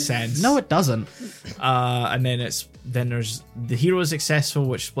fucking sense. No, it doesn't. And then there's the hero is successful,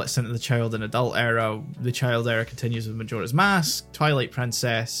 which splits into the child and adult era. The child era continues with Majora's Mask, Twilight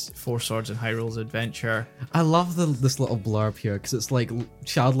Princess, Four Swords, and Hyrule's Adventure. I love this little blurb here because it's like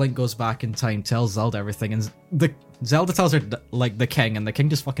Child Link goes back in time, tells Zelda everything, and Zelda tells her like the king, and the king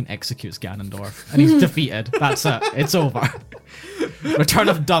just fucking executes Ganondorf, and he's defeated. That's it. It's over. Return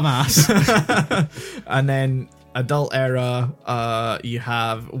of Dumbass. And then adult era, you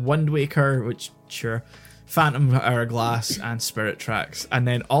have Wind Waker, which sure, Phantom Hourglass, and Spirit Tracks, and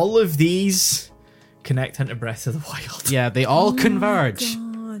then all of these connect into Breath of the Wild. Yeah, they all converge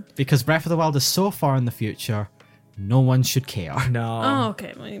because Breath of the Wild is so far in the future, no one should care. No. Oh,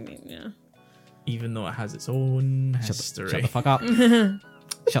 okay. Well, I mean, yeah. Even though it has its own history. Shut the fuck up.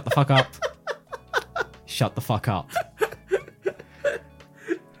 Shut the fuck up. Shut the fuck up.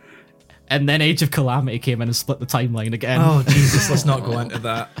 And then Age of Calamity came in and split the timeline again. Oh, Jesus, let's not go into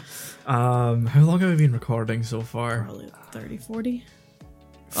that. How long have we been recording so far? Probably 30, 40.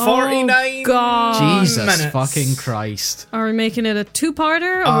 49 God. Jesus minutes. fucking Christ. Are we making it a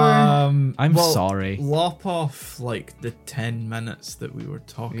two-parter? Or? I'm sorry. Lop off like the 10 minutes that we were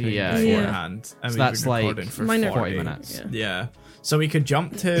talking Yeah. beforehand. And So we've that's been like recording for Mine are 40 minutes. Yeah. Yeah. So we could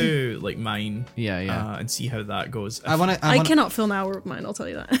jump to like mine. Yeah. And see how that goes. I cannot fill an hour of mine, I'll tell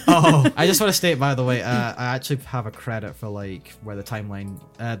you that. Oh. I just want to state, by the way, I actually have a credit for like where the timeline,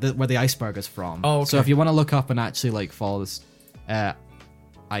 where the iceberg is from. Oh, okay. So if you want to look up and actually like follow this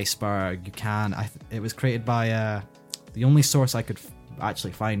iceberg, you can. It was created by the only source I could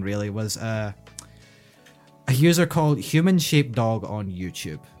actually find really was a user called Human Shaped Dog on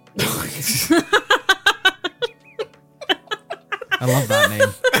YouTube. I love that name.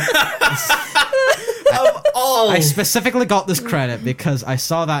 I specifically got this credit because I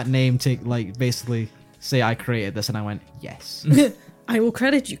saw that name take like basically say I created this, and I went yes. I will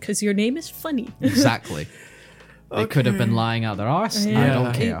credit you because your name is funny. Exactly. They could have been lying out their arse. I Yeah.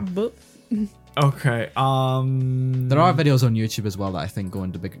 don't care. Okay. There are videos on YouTube as well that I think go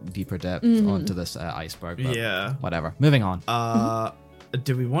into deeper depth onto this iceberg. But Yeah. Whatever. Moving on.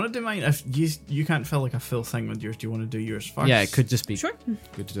 Do we want to do mine? If you can't fill like a full thing with yours, do you want to do yours first? Yeah, it could just be Sure.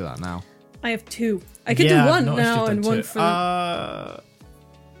 good to do that now. I have 2. I could do I've one noticed now you've done and one two. for.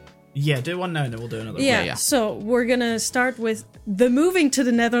 Yeah, do one now and then we'll do another. Yeah, yeah. so we're gonna start with the moving to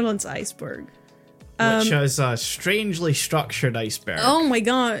the Netherlands iceberg. Which is a strangely structured iceberg. Oh my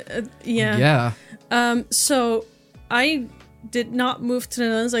god, yeah. Yeah. So I did not move to the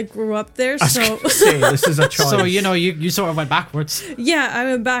Netherlands. I grew up there, so Say, this is a choice. So, you sort of went backwards. yeah, I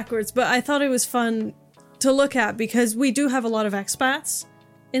went backwards. But I thought it was fun to look at because we do have a lot of expats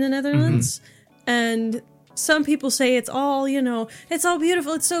in the Netherlands, and some people say it's all it's all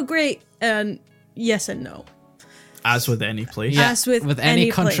beautiful, it's so great, and yes and no. As with any place. Yeah. As with any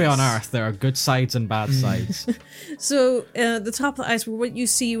any country place. on earth, there are good sides and bad sides. So the top of the iceberg, what you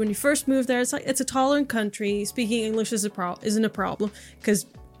see when you first move there, it's a tolerant country. Speaking English isn't a problem because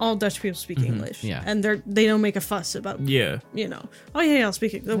all Dutch people speak English, yeah. and they don't make a fuss about Yeah. Oh yeah, I'll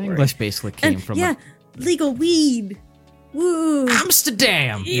speak it. Don't worry. English basically came And from yeah, legal weed. Woo.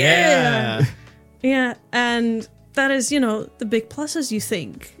 Amsterdam. Yeah. Yeah, and that is the big pluses you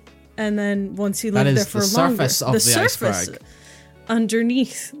think. And then once you live That is there for the longer, surface of the iceberg.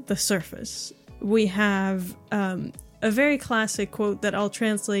 Underneath the surface, we have a very classic quote that I'll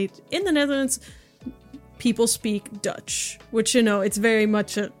translate. In the Netherlands, people speak Dutch, which it's very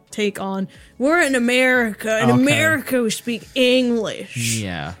much a take on. We're in America. In Okay. America, we speak English.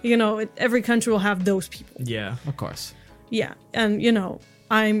 Yeah, Every country will have those people. Yeah. of course. Yeah, and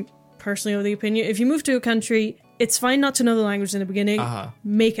I'm personally of the opinion if you move to a country, it's fine not to know the language in the beginning.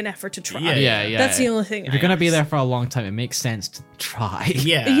 Make an effort to try. Yeah. That's the only thing. If you're going to be there for a long time, it makes sense to try.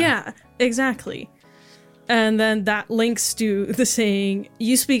 Yeah. Yeah, exactly. And then that links to the saying,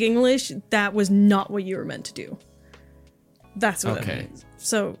 you speak English, that was not what you were meant to do. That's what that means.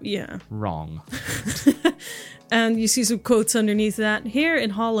 So, yeah. Wrong. And you see some quotes underneath that. Here in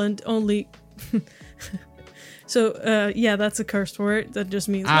Holland, only... So, yeah, that's a curse word. That just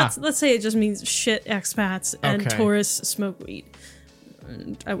means... Let's say it just means shit expats and tourists smoke weed.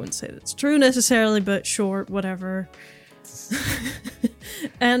 And I wouldn't say that's true necessarily, but sure, whatever.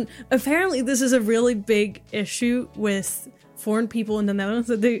 And apparently this is a really big issue with foreign people in the Netherlands,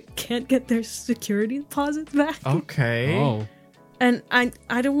 that they can't get their security deposits back. Okay. Oh. And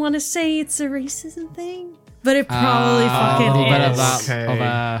I don't want to say it's a racism thing, but it probably fucking a little bit of is. that,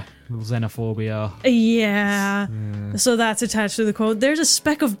 Okay. of xenophobia. Yeah. So that's attached to the quote. There's a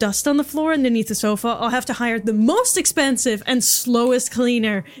speck of dust on the floor underneath the sofa. I'll have to hire the most expensive and slowest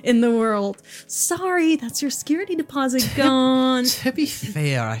cleaner in the world. Sorry, that's your security deposit gone. To be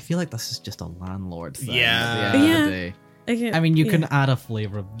fair, I feel like this is just a landlord thing. Yeah. At the end of Yeah. the day. Okay, I mean, you yeah, can add a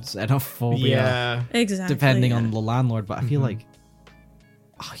flavor of xenophobia Yeah. exactly, depending yeah. on the landlord, but I feel like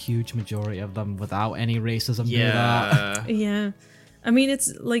a huge majority of them without any racism do that. Yeah. Yeah. I mean,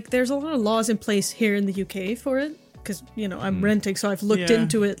 it's like there's a lot of laws in place here in the UK for it because I'm renting, so I've looked Yeah.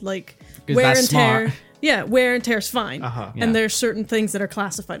 into it. Like 'Cause wear that's and tear, smart. yeah, wear and tear's fine, Uh-huh. Yeah. and there's certain things that are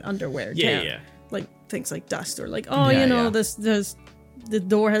classified under wear and Yeah, tear, yeah. like things like dust or like Yeah. this the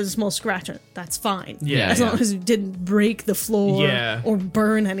door has a small scratch on it. That's fine, Yeah, as yeah. long as you didn't break the floor Yeah. or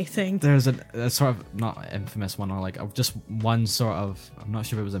burn anything. There's a sort of not infamous one, or like just one sort of, I'm not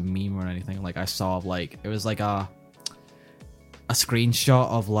sure if it was a meme or anything. Like I saw like it was like a screenshot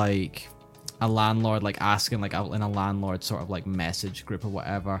of like a landlord like asking like in a landlord sort of like message group or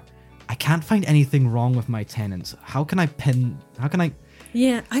whatever. I can't find anything wrong with my tenants. How can I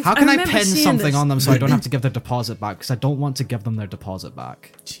Yeah, how can I remember pin seeing something this. on them so I don't have to give their deposit back, because I don't want to give them their deposit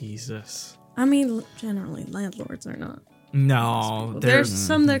back. Jesus. I mean, generally landlords are not. No. There's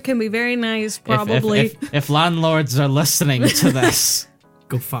some that can be very nice, probably. If landlords are listening to this,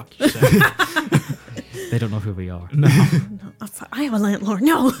 Go fuck yourself. they don't know who we are. I have a landlord.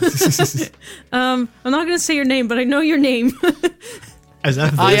 No. I'm not going to say your name, but I know your name. As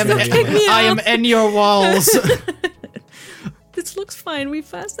if I there's am really like- I am in your walls. This looks fine. We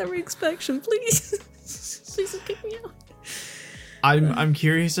passed every inspection. Please. Please don't kick me out. I'm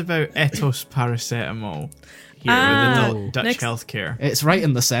curious about Etos paracetamol here Ah, with the Dutch next- healthcare. It's right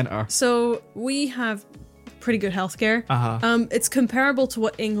in the center. So we have pretty good healthcare. Uh-huh. It's comparable to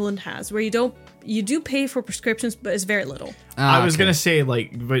what England has, where you do pay for prescriptions, but it's very little. I was gonna say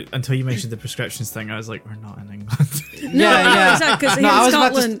but until you mentioned the prescriptions thing, I was like, we're not in England. No, exactly. Because here in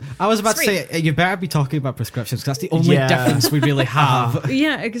Scotland, I was about to it's say you better be talking about prescriptions, because that's the only Yeah. difference we really have.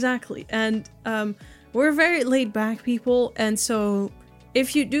 yeah, exactly. And we're very laid back people, and so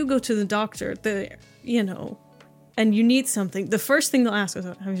if you do go to the doctor, and you need something, the first thing they'll ask is,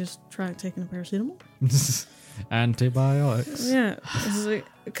 have you just tried taking a paracetamol? Antibiotics. Yeah,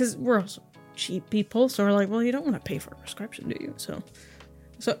 because we're also cheap people, so we're like, well, you don't want to pay for a prescription, do you? So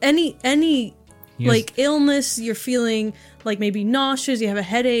any like illness, you're feeling like maybe nauseous, you have a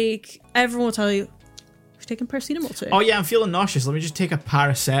headache, everyone will tell you, you're taking paracetamol today. Oh yeah, I'm feeling nauseous. Let me just take a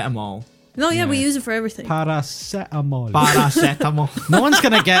paracetamol. No, yeah, we use it for everything. Paracetamol. Paracetamol. No one's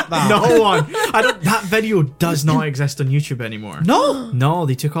gonna get that. No one. That video does not exist on YouTube anymore. No,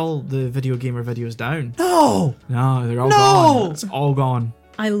 they took all the video gamer videos down. No, they're all gone. It's all gone.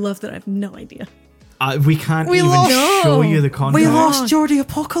 I love that I have no idea. We can't show you the content. We lost Jordy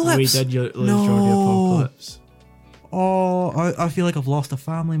Apocalypse. We did lose Jordy Apocalypse. Oh, I feel like I've lost a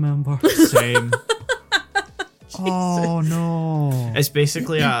family member. Same. Oh no. It's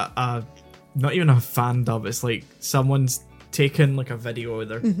basically a not even a fan dub. It's like someone's taken like a video with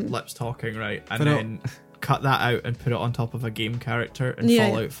their lips talking, right, and then cut that out and put it on top of a game character in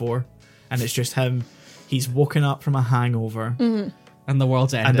Fallout 4, and it's just him. He's woken up from a hangover. And the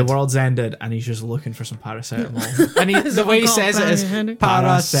world's ended. And he's just looking for some paracetamol. And the way he says it is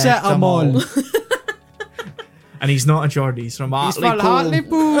paracetamol. And he's not a Geordie, he's from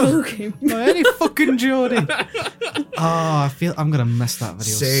Hartlepool. Okay. Any fucking Geordie. I feel I'm gonna miss that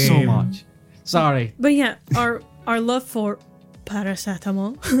video so much. Sorry. But yeah, our love for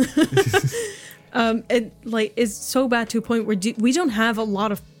paracetamol it like is so bad to a point where we don't have a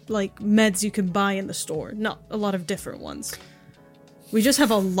lot of like meds you can buy in the store. Not a lot of different ones. We just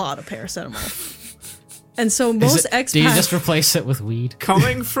have a lot of paracetamol. And so most expats... Do you just replace it with weed?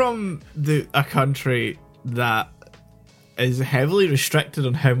 Coming from a country that is heavily restricted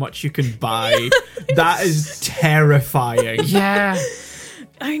on how much you can buy, that is terrifying. Yeah.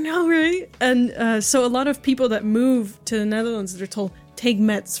 I know, right? And so a lot of people that move to the Netherlands, they're told, take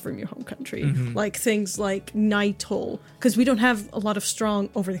meds from your home country. Like things like Nitol, because we don't have a lot of strong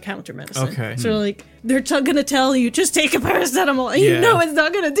over-the-counter medicine. Okay. So like, they're going to tell you, just take a paracetamol, and you know it's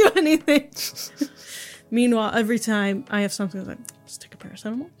not going to do anything. Meanwhile, every time I have something, I'm like, just take a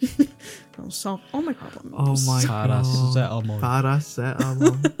paracetamol. It'll solve all my problems. Oh my god.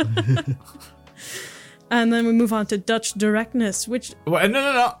 Paracetamol. And then we move on to Dutch directness, which...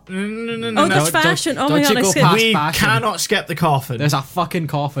 No. Oh, Dutch fashion. Oh my god, I skipped. We cannot skip the coffin. There's a fucking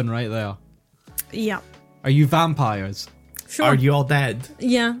coffin right there. Yeah. Are you vampires? Sure. Are you all dead?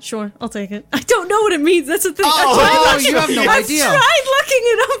 Yeah, sure. I'll take it. I don't know what it means. That's the thing. You have no idea. I've tried looking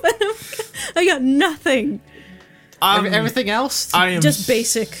it up and I got nothing. Everything else? I am just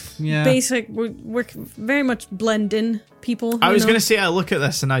basic. Yeah. Basic. We're very much blend in people. I was going to say, I look at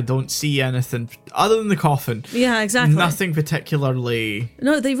this and I don't see anything other than the coffin. Yeah, exactly. Nothing particularly.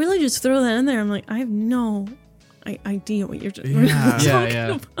 No, they really just throw that in there. I'm like, I have no idea what you're talking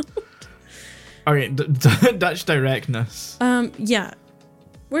about. Okay, Dutch directness. Yeah.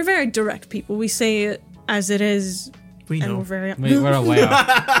 We're very direct people. We say it as it is. We know. And we're very... We're aware.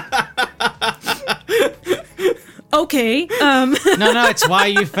 Okay. No, it's why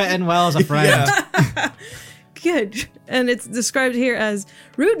you fit in well as a friend. Yeah. Good. And it's described here as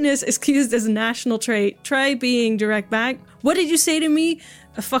rudeness excused as a national trait. Try being direct back. What did you say to me?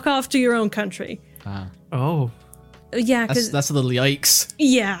 Fuck off to your own country. Oh. Yeah, because... That's a little yikes.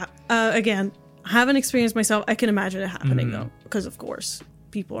 Yeah. Again, I haven't experienced myself. I can imagine it happening, though. Because, of course,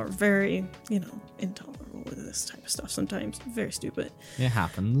 people are very, intolerable with this type of stuff sometimes. Very stupid. It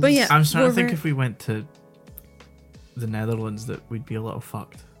happens. But yeah. I'm trying to think if we went to the Netherlands that we'd be a little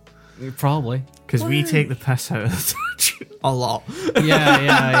fucked. Probably. Because we take the piss out of the Dutch a lot.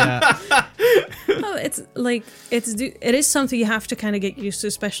 Yeah. Oh, it's like it is something you have to kind of get used to,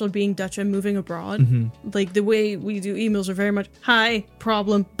 especially being Dutch and moving abroad. Like the way we do emails are very much hi,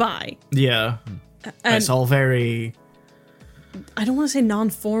 problem, bye. Yeah. And it's all very... I don't want to say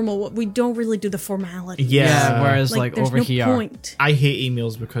non-formal. We don't really do the formality. Yeah. Whereas like there's over no here, point. I hate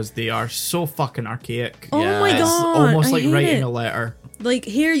emails because they are so fucking archaic. Oh my It's god! almost I like hate writing it. a letter. Like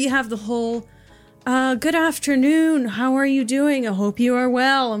here you have the whole good afternoon, how are you doing? I hope you are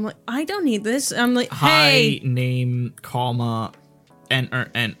well. I'm like, I don't need this. I'm like, hey, Hi, name, comma,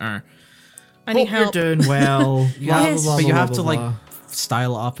 enter. I need Hope help. you're doing well. Yes. but you have to blah, like blah.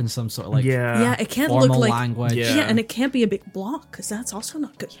 style it up in some sort of like Yeah, it can't formal look like language. Yeah. and it can't be a big block because that's also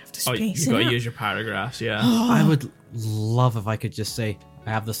not good. You have to Oh, space you it gotta out. use your paragraphs, yeah. I would love if I could just say, I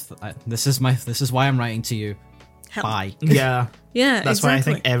have this. This is why I'm writing to you. Help. Bye. Yeah. Yeah, That's why I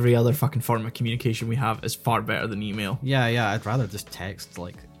exactly. think every other fucking form of communication we have is far better than email. Yeah. I'd rather just text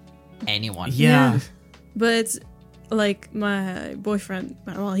like anyone. Yeah. But it's like my boyfriend,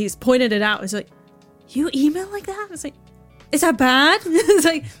 well, he's pointed it out. He's like, you email like that? It's like, is that bad? It's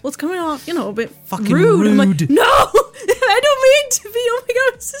like, well, it's coming off, a bit Fucking rude. I'm like, rude. no, I don't mean to be. Oh my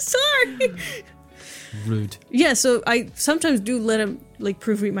god, I'm so sorry. Rude. Yeah, so I sometimes do let him like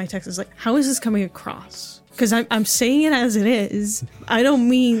proofread my text. It's like, how is this coming across? Because I'm saying it as it is. I don't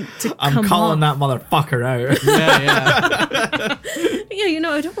mean to. I'm calling that motherfucker out. Yeah. Yeah,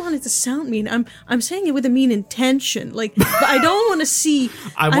 I don't want it to sound mean. I'm saying it with a mean intention. Like, but I don't want to see.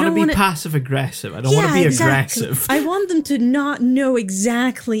 I want to be passive aggressive. I don't want to be aggressive. I want them to not know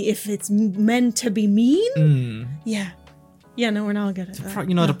exactly if it's meant to be mean. Yeah. Yeah, no, we're not good at that.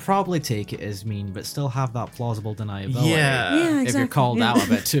 To probably take it as mean, but still have that plausible deniability. Yeah. Yeah, exactly. If you're called out a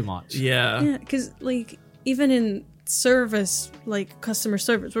bit too much. Yeah. Yeah, because, like, even in service, like customer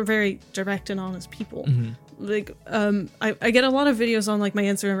service, we're very direct and honest people. Like, I get a lot of videos on like my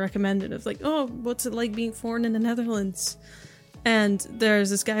Instagram recommended of like, oh, what's it like being foreign in the Netherlands? And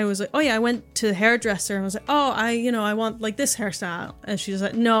there's this guy who was like, oh yeah, I went to the hairdresser and was like, oh, I want like this hairstyle, and she was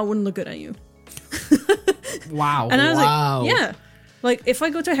like, no, it wouldn't look good on you. Wow. And I was like, yeah, like if I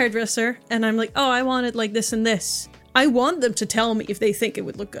go to a hairdresser and I'm like, oh, I wanted like this and this, I want them to tell me if they think it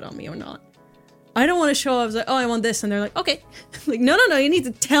would look good on me or not. I don't want to show up as like, oh, I want this, and they're like, okay. Like, no, you need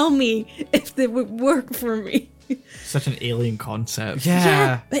to tell me if it would work for me. Such an alien concept.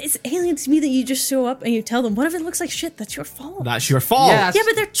 Yeah. But it's alien to me that you just show up and you tell them, what if it looks like shit? That's your fault. That's your fault. Yeah. Yeah,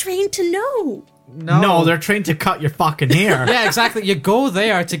 but they're trained to know. No, they're trained to cut your fucking hair. Yeah, exactly. You go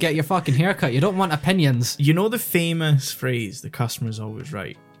there to get your fucking haircut. You don't want opinions. You know the famous phrase, the customer's always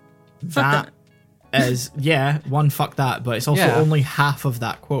right? Fuck that. Is, fuck that, but it's also Yeah. only half of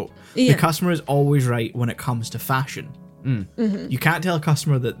that quote. Yeah. The customer is always right when it comes to fashion. You can't tell a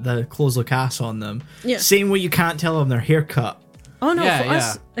customer that the clothes look ass on them. Yeah. Same way you can't tell them their haircut. Oh no, Yeah, for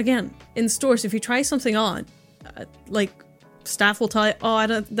us, again, in stores, if you try something on, like, staff will tell you, oh,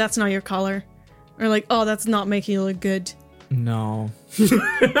 that's not your color. Or like, oh, that's not making you look good. No.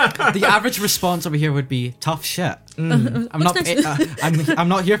 The average response over here would be tough shit. I'm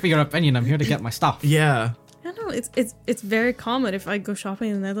not here for your opinion. I'm here to get my stuff. Yeah. I don't know, it's very common if I go shopping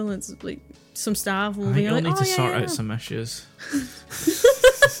in the Netherlands, like, some staff will be I'll like, need to sort yeah. out some issues.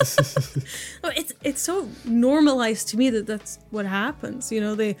 Oh, it's so normalized to me that that's what happens.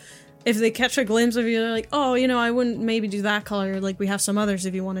 If they catch a glimpse of you, they're like, oh, I wouldn't maybe do that color. Like, we have some others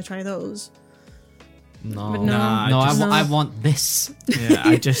if you want to try those. No, But I want this. Yeah,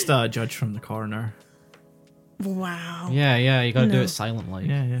 I just judge from the corner. Wow. Yeah, you gotta do No. it silently.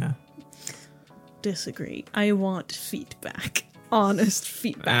 Yeah. Disagree. I want feedback. Honest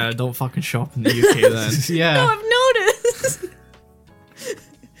feedback. Don't fucking shop in the UK then. Yeah. No, I've noticed.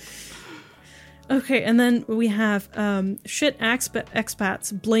 Okay, and then we have shit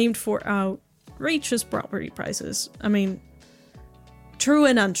expats blamed for outrageous property prices. I mean, true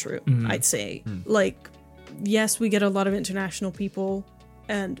and untrue, I'd say. Like, yes, we get a lot of international people,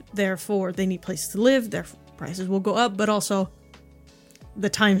 and therefore they need places to live, their prices will go up, but also the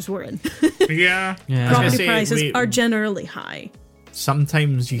times we're in. Yeah. Property prices are generally high.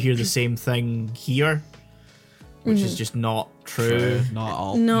 Sometimes you hear the same thing here, which is just not true. Not at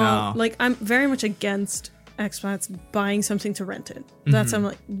all. No, No. like, I'm very much against expats buying something to rent it. That's I'm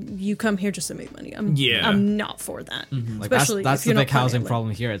like, you come here just to make money. I'm not for that. Like Especially that's if the you're big not planning housing on living.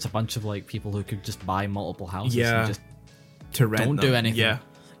 problem here. It's a bunch of like people who could just buy multiple houses Yeah. and just To rent Don't them. do anything. Yeah.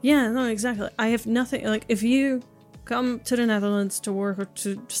 Yeah, no, exactly. I have nothing. Like, if you come to the Netherlands to work or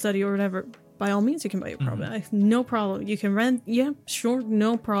to study or whatever, by all means, you can buy your property. I have no problem. You can rent. Yeah, sure,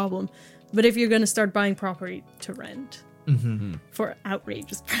 no problem. But if you're going to start buying property to rent for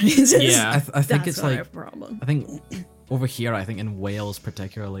outrageous prices, Yeah. I think that's it's not like a problem. I think over here, I think in Wales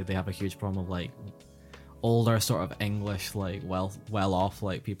particularly, they have a huge problem of like older sort of English, like well off,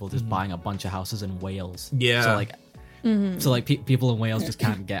 like people just buying a bunch of houses in Wales. Yeah. So like, people in Wales just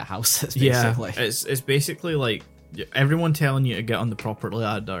can't get houses. Yeah. Basically. It's basically like everyone telling you to get on the property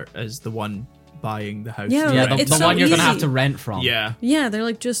ladder is the one buying the house. Yeah, to Yeah, rent. the It's so one you're gonna have easy. to rent from. Yeah. Yeah, they're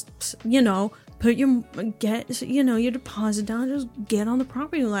like, just, put your deposit down, just get on the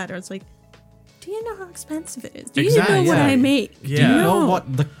property ladder. It's like, do you know how expensive it is? Do you Exactly, know what yeah. I make? Yeah. Do you You know know what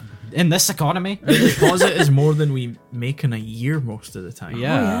in this economy? The deposit is more than we make in a year most of the time.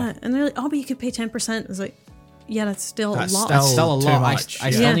 Yeah. Oh, yeah. And they're like, oh, but you could pay 10%. It's like, yeah, that's still That's a lot. still- Still a too lot. much, I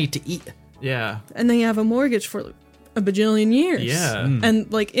yeah. still Yeah. need to eat. Yeah. And then you have a mortgage for like, a bajillion years. Yeah.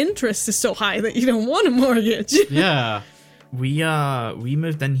 And like interest is so high that you don't want a mortgage. Yeah. We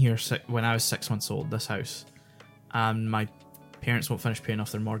moved in here when I was 6 months old, this house. And my parents won't finish paying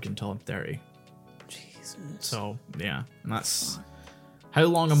off their mortgage until I'm 30. Jesus. So, yeah. That's how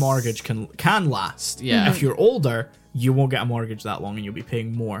long a mortgage can last. Yeah. If you're older, you won't get a mortgage that long and you'll be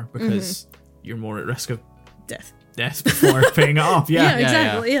paying more because you're more at risk of Death. death before paying it off. Yeah, Yeah.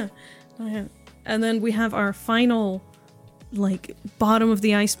 exactly. Yeah. Okay. And then we have our final, like, bottom of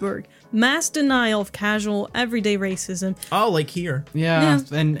the iceberg. Mass denial of casual, everyday racism. Oh, like here. Yeah,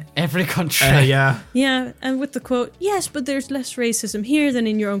 in every country. Yeah. Yeah, and with the quote, yes, but there's less racism here than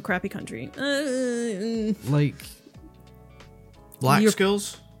in your own crappy country. Like, Black You're-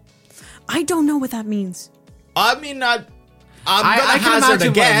 schools? I don't know what that means. I mean, I'm I gonna can hazard a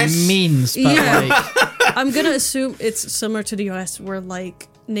imagine guess. what it means, but Yeah. like, I'm gonna assume it's similar to the US, where, like,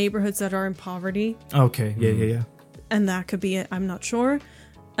 neighborhoods that are in poverty, Okay, yeah. and that could be it. I'm not sure.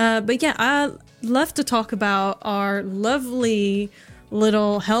 But yeah, I'd love to talk about our lovely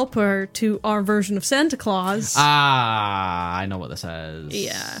little helper to our version of Santa Claus. I know what this is.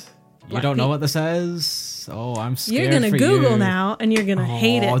 Yeah. You Black don't know Pete. what this is? Oh, I'm scared. You're gonna for Google you. now, and you're gonna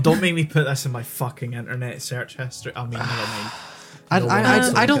hate Oh, it. don't make me put this in my fucking internet search history. I mean, never mind. I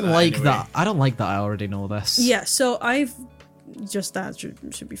don't Look at like anyway. that. I don't like that. I already know this. Yeah, so I've just that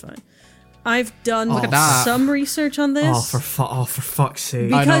should be fine. I've done Look at that. some research on this. Oh, for fuck's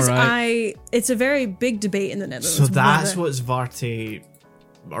sake. I know, because right? it's a very big debate in the Netherlands. So that's whether- what Zwarte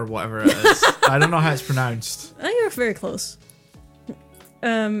or whatever it is. I don't know how it's pronounced. You're very close.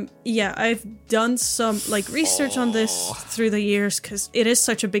 Yeah, I've done some like research on this through the years because it is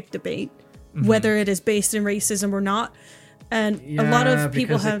such a big debate whether it is based in racism or not, and a lot of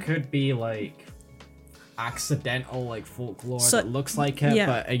people have. It could be like accidental, like folklore So- that looks like it, yeah.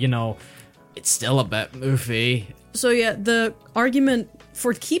 but you know, it's still a bit moofy. So yeah, the argument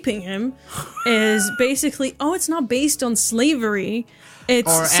for keeping him is basically, oh, it's not based on slavery. It's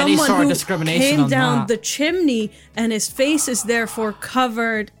Or any someone sort of who discrimination came on down that. the chimney and his face is therefore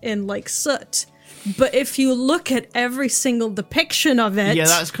covered in like soot. But if you look at every single depiction of it, Yeah,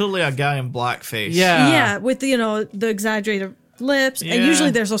 that's clearly a guy in blackface. yeah, with the exaggerated lips, and Yeah.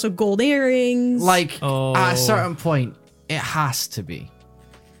 usually there's also gold earrings. Like Oh. at a certain point, it has to be.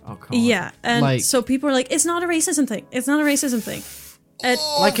 Oh, come on. yeah, and like- so people are like, it's not a racism thing. It's not a racism thing. And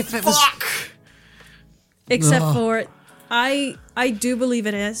Like if it was. Fuck! except Ugh. for I do believe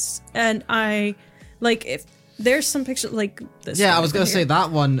it is, and I like if there's some picture like this. Yeah, one I was gonna over say here.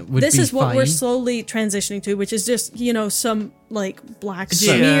 that one would This be is what fine. we're slowly transitioning to, which is just some like black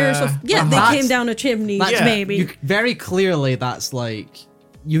Yeah. smears of they That's- came down a chimney, That's- Yeah. maybe. You, very clearly, that's like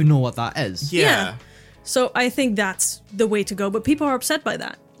you know what that is. Yeah. So I think that's the way to go, but people are upset by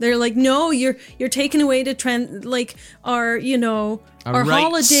that. They're like, no, you're taking away the trend, like our our rights.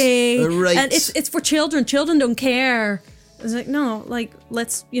 holiday, Our rights. and it's for children. Children don't care. It's like no, like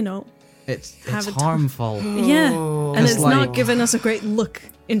let's It's Have a harmful. yeah, and It's it's not like- giving us a great look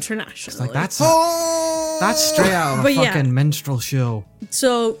internationally. Like that's straight out of a But yeah. fucking minstrel show.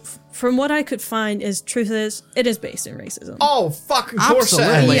 So from what I could find, truth is it is based in racism. Oh, fucking course it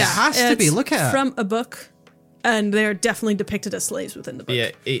Absolutely. is. It has to be. It's Look at it. from a book, and they're definitely depicted as slaves within the book.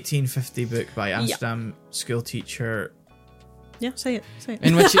 Yeah, 1850 book by Amsterdam school teacher Yeah, say it.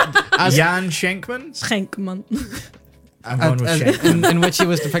 In which, as, Jan Schenkman. Schenkman. I'm going with Schenkman. in which he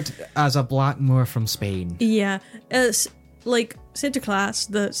was depicted as a black Moor from Spain. Yeah, like Sinterklaas,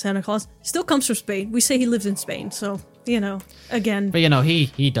 the Santa Claus, still comes from Spain. We say he lives in Spain, so again, But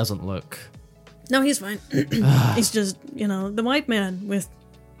he doesn't look. no, he's fine. He's just the white man with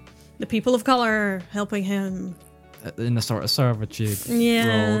the people of color helping him. In a sort of servitude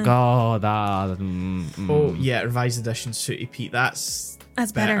Yeah. role. God, Oh, yeah, revised edition Sooty Pete. That's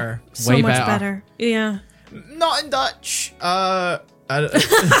Better. So Way much better. better. Yeah. not in Dutch.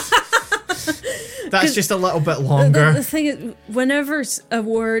 That's just a little bit longer. The thing is, whenever a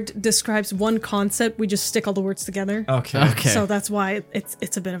word describes one concept, we just stick all the words together. Okay. Okay. So that's why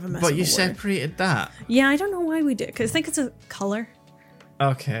it's a bit of a mess. But of you a word. separated that. Yeah, I don't know why we did, because I think it's a color.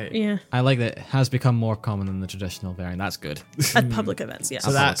 Okay. Yeah, I like that it has become more common than the traditional variant. That's good. at public events. Yeah.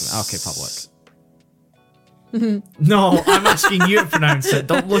 So that's okay, public. No, I'm asking you to pronounce it.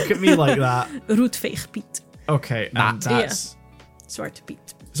 Don't look at me like that. Roetveeg Piet. Okay, and that's Zwarte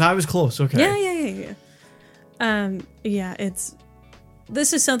Piet. so I was close. Okay. Yeah.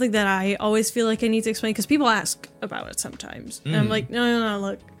 This is something that I always feel like I need to explain because people ask about it sometimes. And I'm like, no,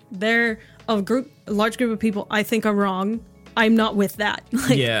 look, they're a large group of people I think are wrong. I'm not with that.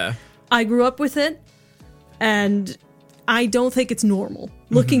 Like, Yeah. I grew up with it, and I don't think it's normal.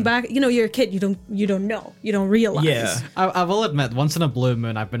 Looking back, you're a kid. You don't know. You don't realize. Yeah. I will admit, once in a blue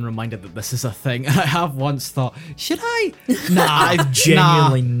moon, I've been reminded that this is a thing. I have once thought, should I? Nah, I've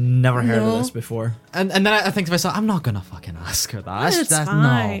genuinely never heard No. of this before. And then I think to myself, I'm not gonna fucking ask her that. It's That's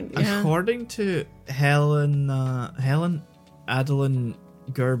fine. no. Yeah. According to Helen Adeline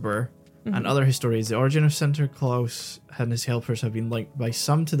Gerber and other historians, the origin of Santa Claus and his helpers have been linked by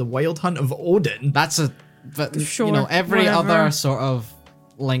some to the wild hunt of Odin. That's a but Sure, you know, every whatever. other sort of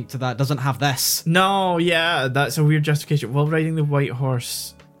link to that doesn't have this. No, yeah, that's a weird justification. While riding the white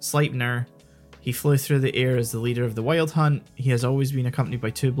horse Sleipnir, he flew through the air as the leader of the Wild Hunt. He has always been accompanied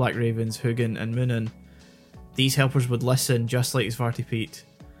by 2 black ravens, Hugin and Munin. These helpers would listen, just like Svartipete,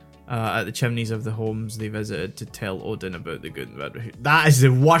 at the chimneys of the homes they visited to tell Odin about the good and bad. That is the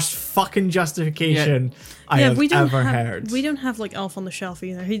worst fucking justification I have ever heard. We don't have like Elf on the Shelf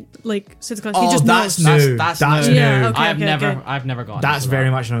either. He like sits across. Oh, he just that's knows. new. That's That's new. new. Yeah, okay, I've okay. never gotten. That's into very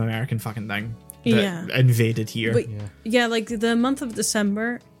that. much an American fucking thing. That Yeah. invaded here. But yeah, like the month of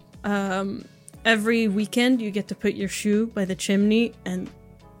December, every weekend you get to put your shoe by the chimney, and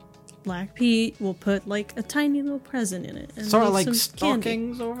Black Pete will put like a tiny little present in it. And Sort of leave like some candy.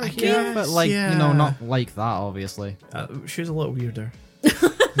 stockings over I here, guess, but like yeah. you know, not like that, obviously. She's a little weirder.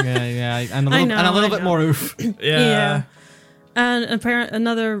 yeah, and a I little, know, and a little I bit know. more oof. Yeah. And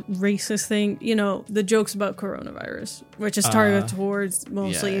another racist thing, you know, the jokes about coronavirus, which is targeted towards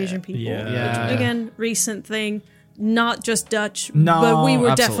mostly yeah, Asian people. yeah. Which, again, recent thing, not just Dutch, No, but we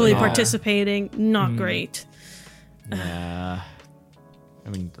were absolutely definitely not. participating. Not great. Yeah. I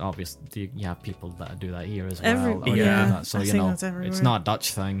mean, obviously, you have people that do that here as well. Every- that would yeah. do that, so I you think know, that's everywhere. it's not a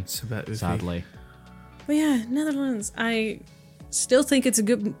Dutch thing, It's a bit oofy. sadly. But yeah, Netherlands, I still think it's a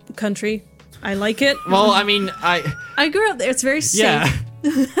good country. I like it. Well, I mean, I grew up there. It's very safe. yeah.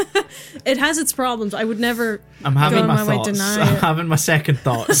 It has its problems. I would never I'm having go my my way thoughts. deny I'm it. having my second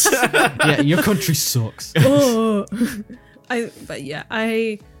thoughts. Yeah, your country sucks. Oh, I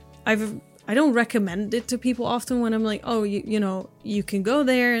don't recommend it to people often when I'm like, oh, you know, you can go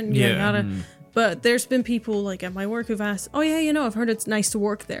there and you Yeah. gotta. But there's been people like at my work who've asked, oh yeah, you know, I've heard it's nice to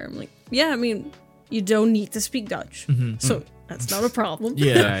work there. I'm like, yeah, I mean, you don't need to speak Dutch, so that's not a problem.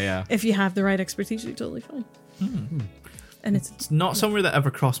 Yeah. If you have the right expertise, you're totally fine. And it's Not somewhere that ever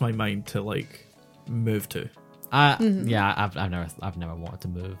crossed my mind to like move to. Yeah, I've never wanted to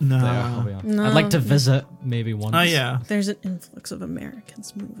move No. there. I'll be honest. No. I'd like to visit maybe once. Oh yeah. there's an influx of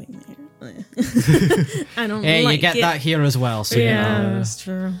Americans moving there. I don't Hey, like you get it. that here as well, so you Yeah, know. that's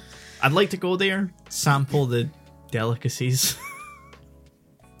true. I'd like to go there, sample the delicacies.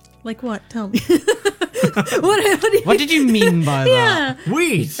 Like what? Tell me. what do you What did you mean by that? Yeah.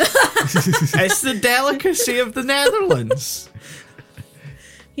 Weed. It's the delicacy of the Netherlands.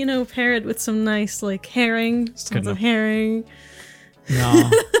 You know, pair it with some nice like herring, good tons of enough. herring. No,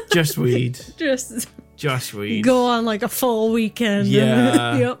 just weed. Just Weed. go on like a full weekend.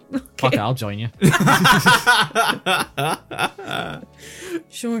 Yeah. Yep. Fuck it, I'll join you.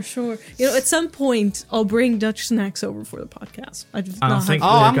 Sure. You know, at some point, I'll bring Dutch snacks over for the podcast. I just I don't not think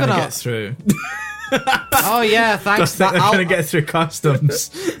have. Oh, they're I'm gonna gonna- get through. Oh yeah, I thanks. think they're I'll- gonna get through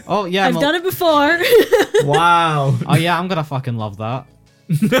customs. oh yeah, I've done it before. Wow. Oh yeah, I'm gonna fucking love that.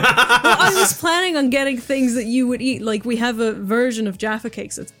 I was planning on getting things that you would eat. Like we have a version of Jaffa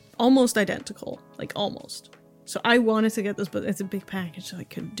cakes that's almost identical, like almost. So I wanted to get this, but it's a big package, so I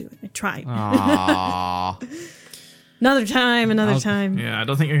couldn't do it. I tried. Aww. Another time. Yeah, I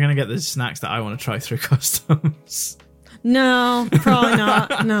don't think you're gonna get the snacks that I want to try through customs. No, probably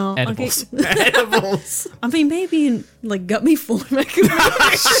not. No. Edibles. Okay. Edibles. I mean, maybe in like gummy form. I could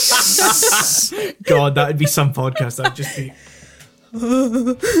God, that would be some podcast. That'd just be.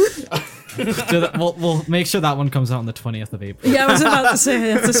 We'll make sure that one comes out on the 20th of April. Yeah, I was about to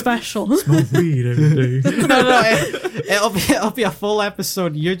say it's a special. Weed every day. No, it'll be a full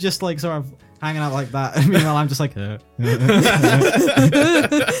episode. You're just like sort of hanging out like that. Meanwhile, I'm just like,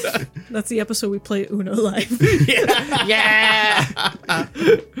 That's the episode we play Uno live. yeah.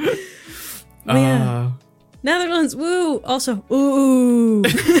 Yeah. Netherlands, woo! Also, ooh.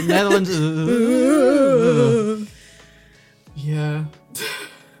 Netherlands. Ooh. Yeah.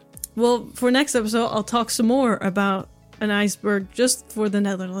 Well, for next episode, I'll talk some more about an iceberg just for the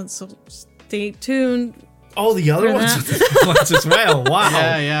Netherlands. So stay tuned. All the other For ones as well. Wow.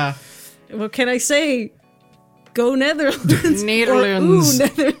 Yeah. What can I say? Go Netherlands. Netherlands. Or,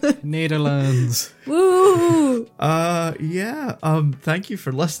 ooh, Netherlands. Netherlands. Woo! Yeah. Thank you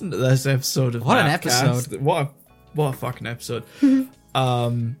for listening to this episode of What an Mapcast. episode. What a fucking episode.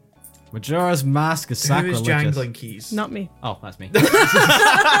 Majora's Mask is Who is sacrilegious. jangling keys? Not me. Oh, that's me.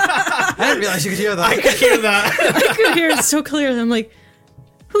 I didn't realize you could hear that. I could hear that. I could hear it so clearly. I'm like,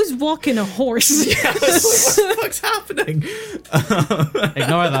 who's walking a horse? What the fuck's happening?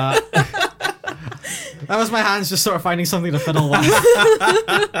 Ignore that. That was my hands just sort of finding something to fiddle with.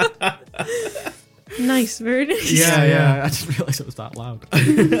 Nice nice, very nice. Yeah. I didn't realize it was that loud.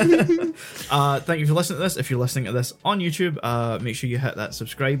 Thank you for listening to this. If you're listening to this on YouTube, make sure you hit that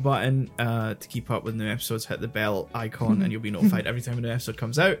subscribe button to keep up with new episodes. Hit the bell icon and you'll be notified every time a new episode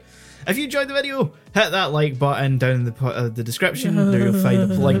comes out. If you enjoyed the video, hit that like button down in the description. There you'll find a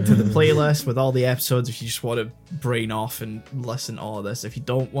link to the playlist with all the episodes if you just want to brain off and listen to all of this. If you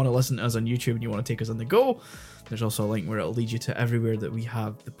don't want to listen to us on YouTube and you want to take us on the go, there's also a link where it'll lead you to everywhere that we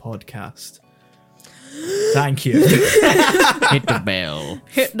have the podcast. Thank you. Hit the bell.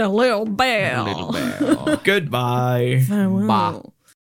 Hit the little bell. Little bell. Goodbye. Farewell. Bye.